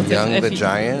styles. Young the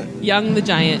Giant? Young the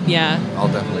Giant, yeah. I'll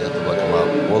definitely have to look him up.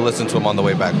 We'll listen to him on the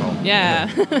way back home. Yeah.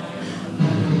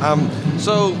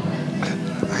 So,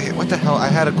 what the hell? I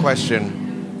had a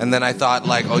question, and then I thought,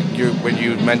 when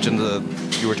you mentioned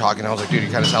you were talking, I was like, dude, you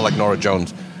kind of sound like Norah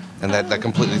Jones. And that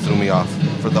completely threw me off.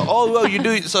 You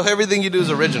do, so everything you do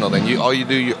is original then? You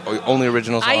only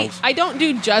original songs? I don't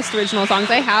do just original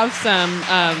songs. I have some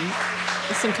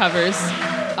covers.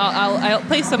 I'll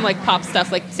play some pop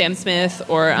stuff like Sam Smith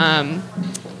or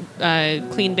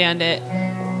Clean Bandit.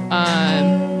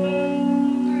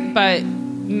 But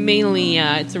mainly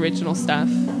it's original stuff.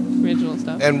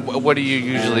 And what do you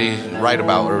usually write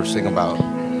about or sing about?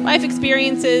 Life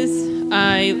experiences.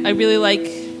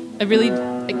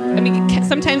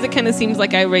 Sometimes it kind of seems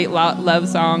like I write love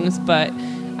songs, but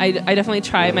I definitely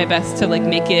try my best to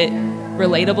make it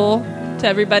relatable to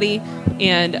everybody.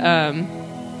 And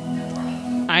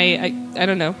I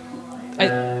don't know.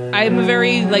 I'm a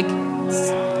very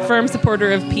firm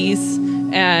supporter of peace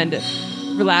and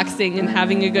relaxing and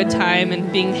having a good time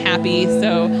and being happy.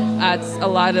 So that's a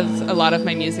lot of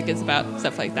my music is about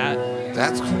stuff like that.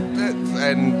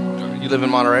 And you live in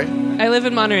Monterey? I live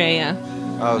in Monterey, yeah.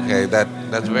 Okay,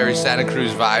 that's a very Santa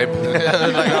Cruz vibe.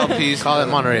 All peace. Call it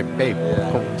Monterey Bay.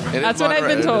 That's what I've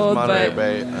been told. Monterey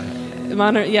Bay.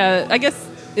 Yeah, I guess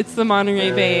it's the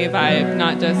Monterey Bay vibe,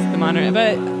 not just the Monterey.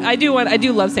 But I do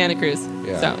love Santa Cruz.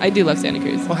 Yeah. So I do love Santa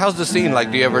Cruz. Well, how's the scene?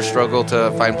 Do you ever struggle to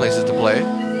find places to play?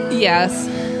 Yes,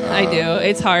 I do.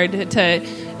 It's hard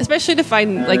especially to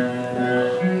find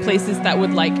places that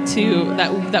would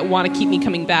that want to keep me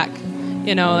coming back.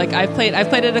 You know, I've played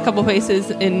at a couple places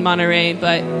in Monterey,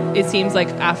 but it seems like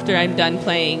after I'm done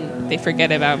playing, they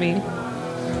forget about me.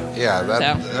 Yeah,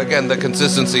 again, the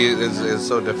consistency is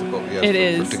so difficult. To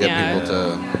get people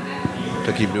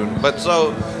to keep doing it.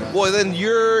 But then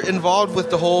you're involved with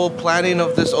the whole planning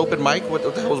of this open mic? What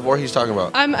the hell is Voorhees talking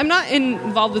about? I'm not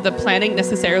involved with the planning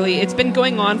necessarily. It's been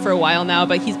going on for a while now,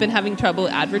 but he's been having trouble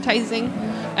advertising.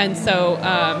 And so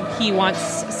he wants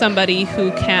somebody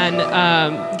who can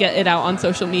get it out on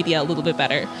social media a little bit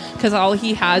better. Because all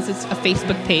he has is a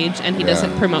Facebook page, and he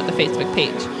doesn't promote the Facebook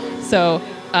page. So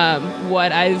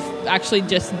what I've actually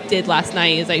just did last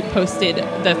night is I posted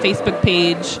the Facebook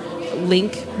page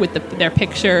link with their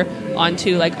picture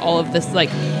onto all of this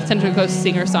Central Coast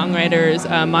singer-songwriters,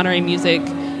 Monterey music,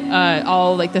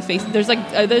 all like the face. There's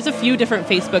there's a few different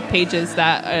Facebook pages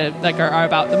that are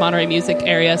about the Monterey music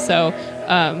area. So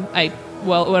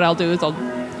what I'll do is I'll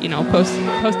post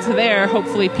to there.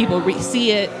 Hopefully people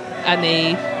see it and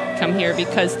they come here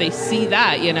because they see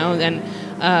that, and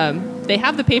they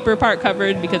have the paper part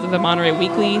covered because of the Monterey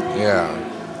Weekly. Yeah.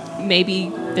 Maybe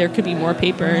there could be more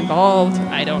paper involved.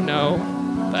 I don't know.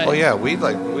 But Well, yeah,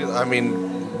 I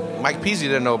mean, Mike Peasy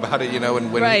didn't know about it,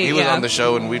 and when he was on the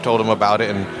show and we told him about it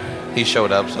and he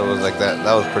showed up, so it was like that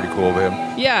was pretty cool of him.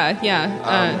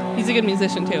 Yeah. He's a good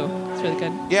musician too. It's really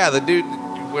good. Yeah, the dude,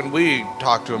 when we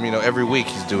talk to him, every week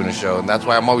he's doing a show, and that's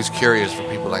why I'm always curious for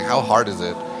people, like, how hard is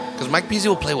it? Because Mike Peasy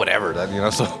will play whatever,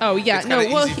 so oh yeah, it's kind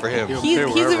of easy for him. He's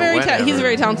a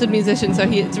very talented musician, so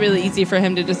it's really easy for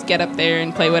him to just get up there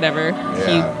and play whatever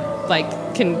he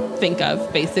can think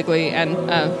of, basically. And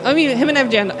I mean, him and I've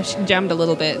jammed a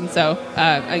little bit, and so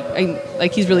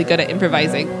I he's really good at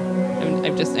improvising.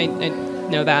 I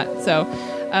know that. So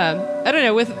I don't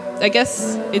know. I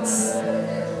guess it's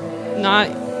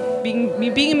not being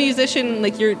a musician.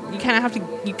 Like you kind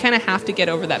of have to get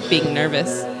over that being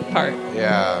nervous part.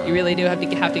 Yeah, you really do have to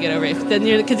get over it.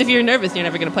 Because if you're nervous, you're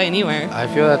never going to play anywhere. I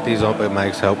feel that these open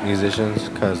mics help musicians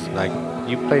because, like,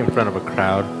 you play in front of a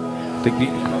crowd.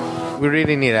 We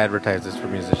really need to advertise this for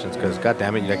musicians because, god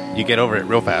damn it, you get over it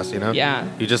real fast, Yeah.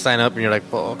 You just sign up and you're like,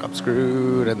 fuck, I'm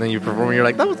screwed. And then you perform and you're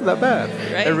like, that wasn't that bad.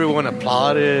 Right. Everyone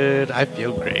applauded. I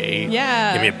feel great.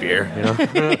 Yeah. Give me a beer,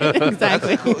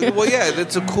 Exactly. Well, yeah,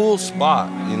 it's a cool spot,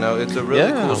 It's a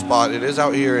really cool spot. It is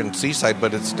out here in Seaside,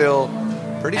 but it's still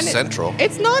pretty central.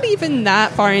 It's not even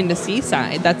that far into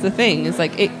Seaside. That's the thing. It's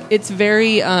like it's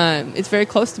very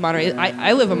close to Monterey.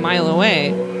 I live a mile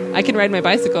away. I can ride my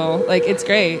bicycle. Like, it's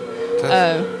great.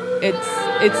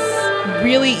 It's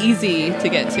really easy to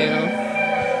get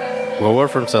to. Well, we're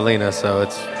from Salinas, so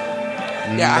it's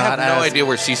I have no idea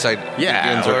where Seaside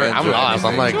begins or ends. I'm lost.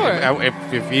 I'm like, Sure.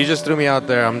 if you just threw me out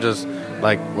there, I'm just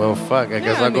like, well, fuck. I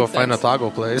guess I'll go find a taco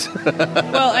place.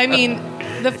 Well, I mean,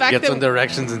 the fact Get that some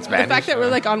directions in Spanish. the fact that we're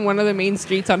like on one of the main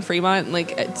streets on Fremont,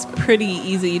 like, it's pretty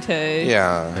easy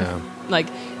to like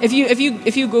if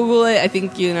you Google it, I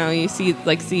think you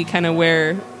see kind of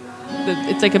where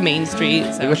it's like a main street.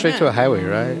 So, You go straight to a highway,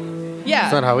 right? Yeah.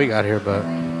 That's not how we got here, but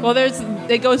Well,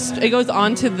 it goes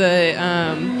on to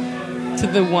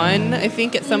the one, I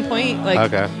think, at some point.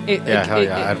 Like, okay.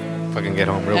 I'd fucking get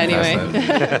home real fast.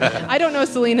 Then. I don't know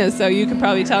Salinas, so you can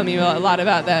probably tell me a lot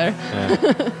about there.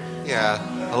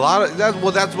 Yeah, a lot of that.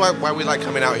 Well, that's why we like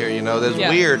coming out here. It's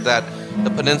weird that the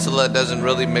peninsula doesn't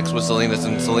really mix with Salinas,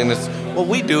 and Salinas. Well,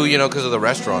 we do, because of the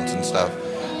restaurants and stuff.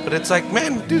 But it's like,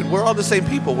 man, dude, we're all the same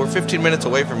people. We're 15 minutes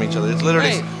away from each other. It's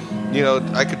literally,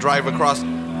 I could drive across.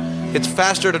 It's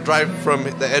faster to drive from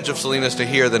the edge of Salinas to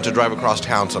here than to drive across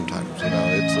town sometimes.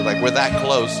 It's like we're that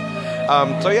close.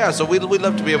 So we'd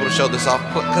love to be able to show this off.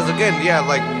 Because again,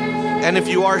 and if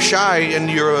you are shy and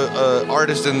you're a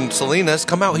artist in Salinas,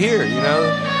 come out here.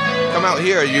 Come out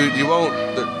here. You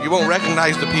won't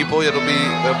recognize the people.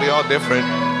 They'll be all different.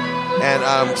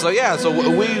 And so we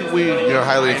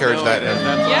highly encourage that.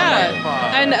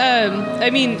 And I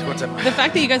mean, the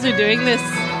fact that you guys are doing this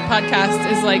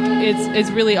podcast is like it's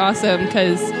really awesome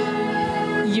because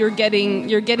you're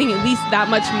getting at least that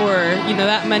much more,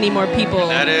 that many more people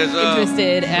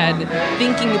interested and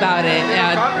thinking about it.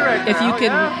 And if you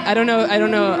can, I don't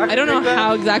know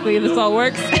how exactly this all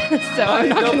works, so I'm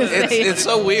not going to say. It's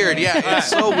so weird, it's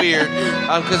so weird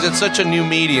because it's such a new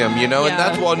medium, and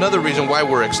that's another reason why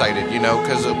we're excited,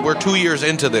 because we're 2 years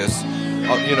into this. 2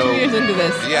 years into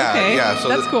this, okay. So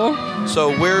that's cool.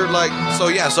 So we're like, so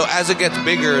as it gets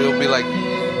bigger, it'll be like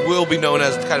we'll be known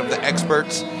as kind of the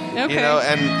experts. Okay.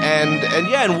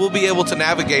 And we'll be able to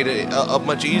navigate it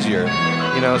much easier.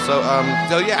 It's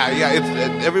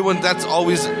everyone. That's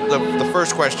always the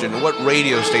first question. What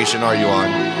radio station are you on?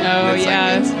 Oh,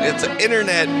 it's an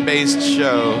internet-based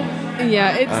show.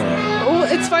 Yeah,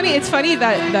 it's funny. It's funny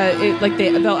that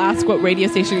they'll ask what radio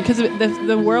station because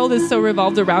the world is so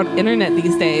revolved around internet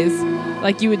these days.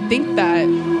 Like, you would think that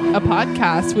a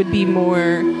podcast would be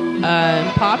more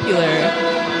popular.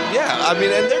 Yeah, I mean,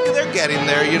 and they're getting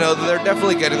there. They're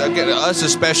definitely getting there. Again, us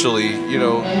especially.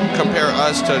 Compare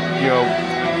us to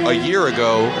a year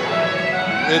ago.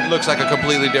 It looks like a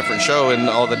completely different show, and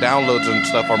all the downloads and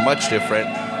stuff are much different.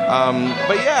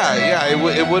 But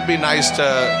it would be nice so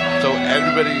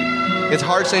everybody. It's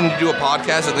hard saying to do a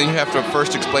podcast, and then you have to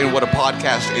first explain what a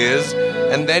podcast is,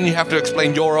 and then you have to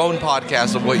explain your own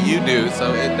podcast of what you do.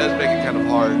 So it does make it kind of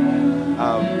hard.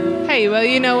 Hey, well,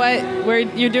 you know what?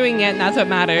 You're doing it, and that's what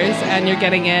matters. And you're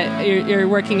getting it. You're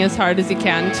working as hard as you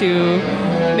can to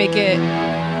make it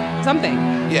something.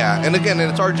 Yeah, and again,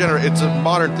 it's our it's a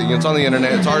modern thing. It's on the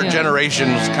internet. It's our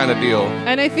generation's kind of deal.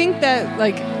 And I think that,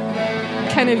 like,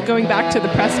 kind of going back to the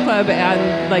press club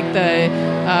and like the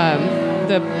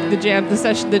jam,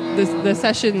 the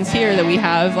sessions here that we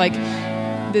have, like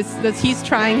this he's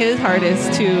trying his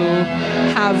hardest to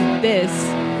have this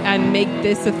and make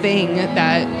this a thing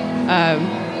that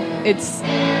it's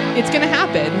going to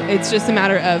happen. It's just a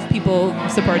matter of people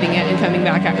supporting it and coming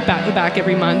back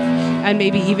every month, and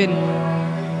maybe even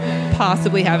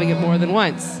possibly having it more than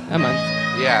once a month.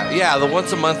 Yeah, the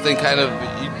once a month thing kind of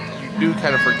you do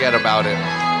kind of forget about it.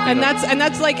 And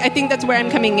that's like, I think that's where I'm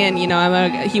coming in. You know,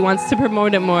 he wants to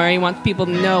promote it more. He wants people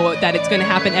to know that it's going to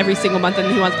happen every single month,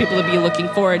 and he wants people to be looking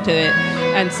forward to it.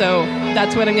 And so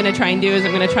that's what I'm going to try and do. Is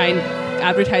I'm going to try and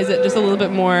advertise it just a little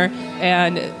bit more,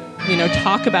 and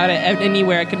talk about it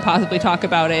anywhere I can possibly talk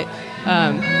about it.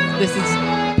 This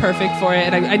is perfect for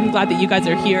it, and I'm glad that you guys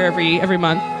are here every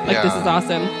month. Like, this is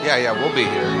awesome. Yeah, we'll be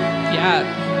here.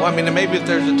 Yeah. Well, I mean, maybe if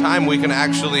there's a time we can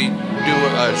actually do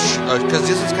because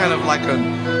this is kind of like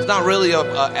it's not really a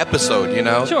episode,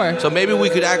 Sure. So maybe we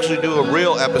could actually do a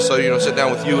real episode, sit down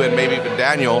with you and maybe even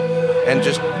Daniel, and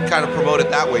just kind of promote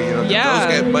it that way, Yeah.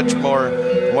 Those get much more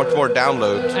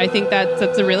downloads. I think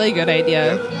that's a really good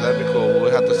idea. Yeah, that'd be cool.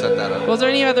 We'll have to set that up. Was there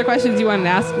any other questions you wanted to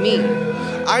ask me?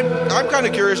 I'm kind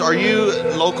of curious. Are you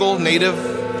local, native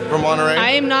from Monterey?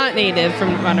 I am not native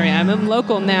from Monterey. I'm a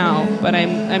local now, but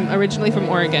I'm originally from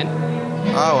Oregon.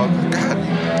 Oh, God.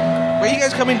 Where are you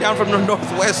guys coming down from the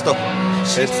northwest, though?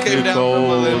 It's came too down cold.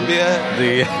 from Olympia.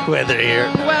 The weather here.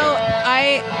 Well,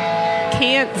 I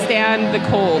can't stand the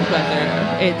cold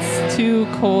weather. It's too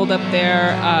cold up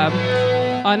there.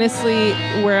 Honestly,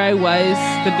 where I was,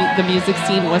 the music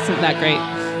scene wasn't that great.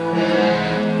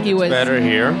 Better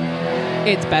here.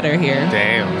 It's better here.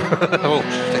 Damn. Oh,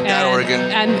 take that, Oregon.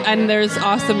 And there's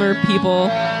awesomer people.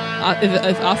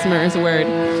 If awesomer is a word.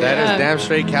 That is damn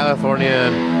straight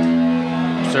California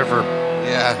surfer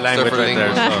language surfer right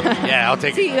there. So, yeah, I'll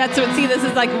take it. This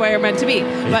is like where I'm meant to be.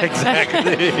 But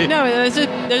Exactly. no,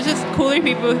 there's just cooler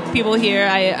people here.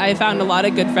 I found a lot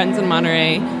of good friends in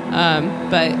Monterey,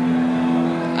 but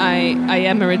I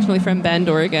am originally from Bend,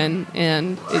 Oregon,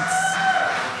 and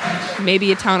it's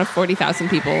maybe a town of 40,000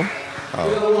 people.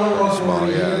 Oh, small,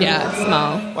 yeah. Yeah, it's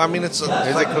small. Well, I mean, it's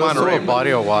like Close to Monterey. a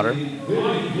body of water.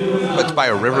 It's by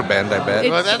a river bend, I bet.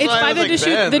 It's, that's it's why by I the was like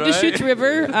Deschutes, Bend, the right? Deschutes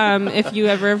River. If you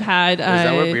ever have had Is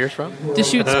that where beer's from?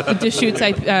 Deschutes, what's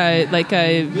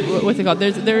it called?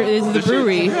 There is the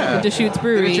brewery, the Deschutes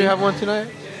Brewery. Didn't you have one tonight?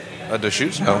 A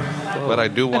Deschutes? No. But I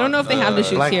do want I don't know if they have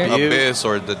Deschutes Black here. Butte. Abyss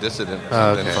or the Dissident. Or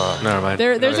Oh, something. okay. Never mind.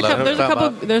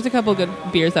 There's a couple good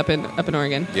beers up in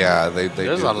Oregon. Yeah, they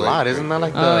There's do a great lot, beer. isn't that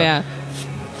like the Oh yeah.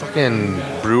 fucking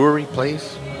brewery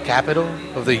place? Capital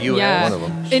of the U.S.? Yeah. One of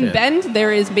them. In Shit. Bend,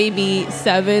 there is maybe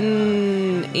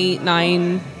 7, 8,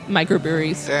 9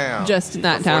 microbreweries. Damn. Just in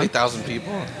that town. 40,000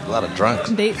 people? A lot of drunks.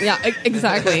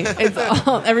 Exactly. It's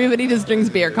all, everybody just drinks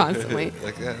beer constantly.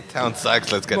 Like, town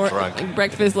sucks, let's get drunk. Like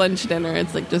breakfast, lunch, dinner.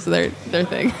 It's like just their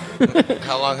thing.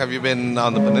 How long have you been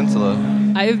on the peninsula?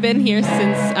 I've been here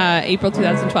since April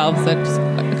 2012, so just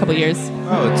a couple years.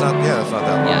 Oh, it's not that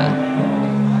long.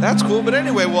 Yeah. That's cool. But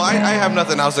anyway, well, I have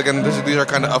nothing else. Again, these are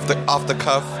kind of off the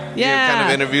cuff kind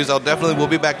of interviews. We'll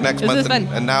be back next This month. is fun.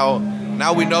 And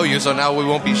now we know you, so now we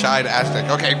won't be shy to ask, like,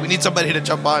 okay, we need somebody to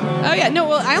jump on. Oh yeah, no.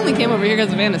 Well, I only came over here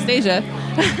because of Anastasia,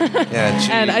 Yeah,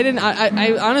 and I didn't.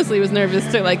 I honestly was nervous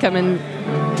to like come and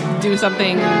do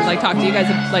something, like talk to you guys.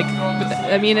 Like,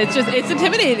 I mean, it's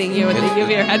intimidating. You have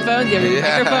your headphones, you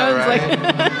have your microphones. right.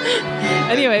 Like,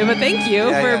 anyway, but thank you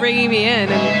for bringing me in,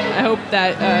 and I hope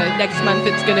that next month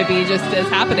it's going to be just as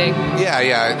happening. Yeah,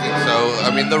 I think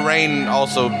so. I mean, the rain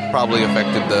also probably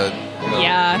affected the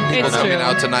people it's coming true.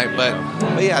 out tonight,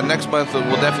 but yeah, next month we'll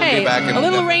definitely Hey, be back. And a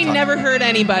little we'll rain talk. never hurt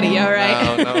anybody. All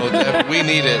right. No, we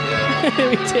need it.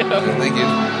 Me too. Thank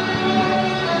you.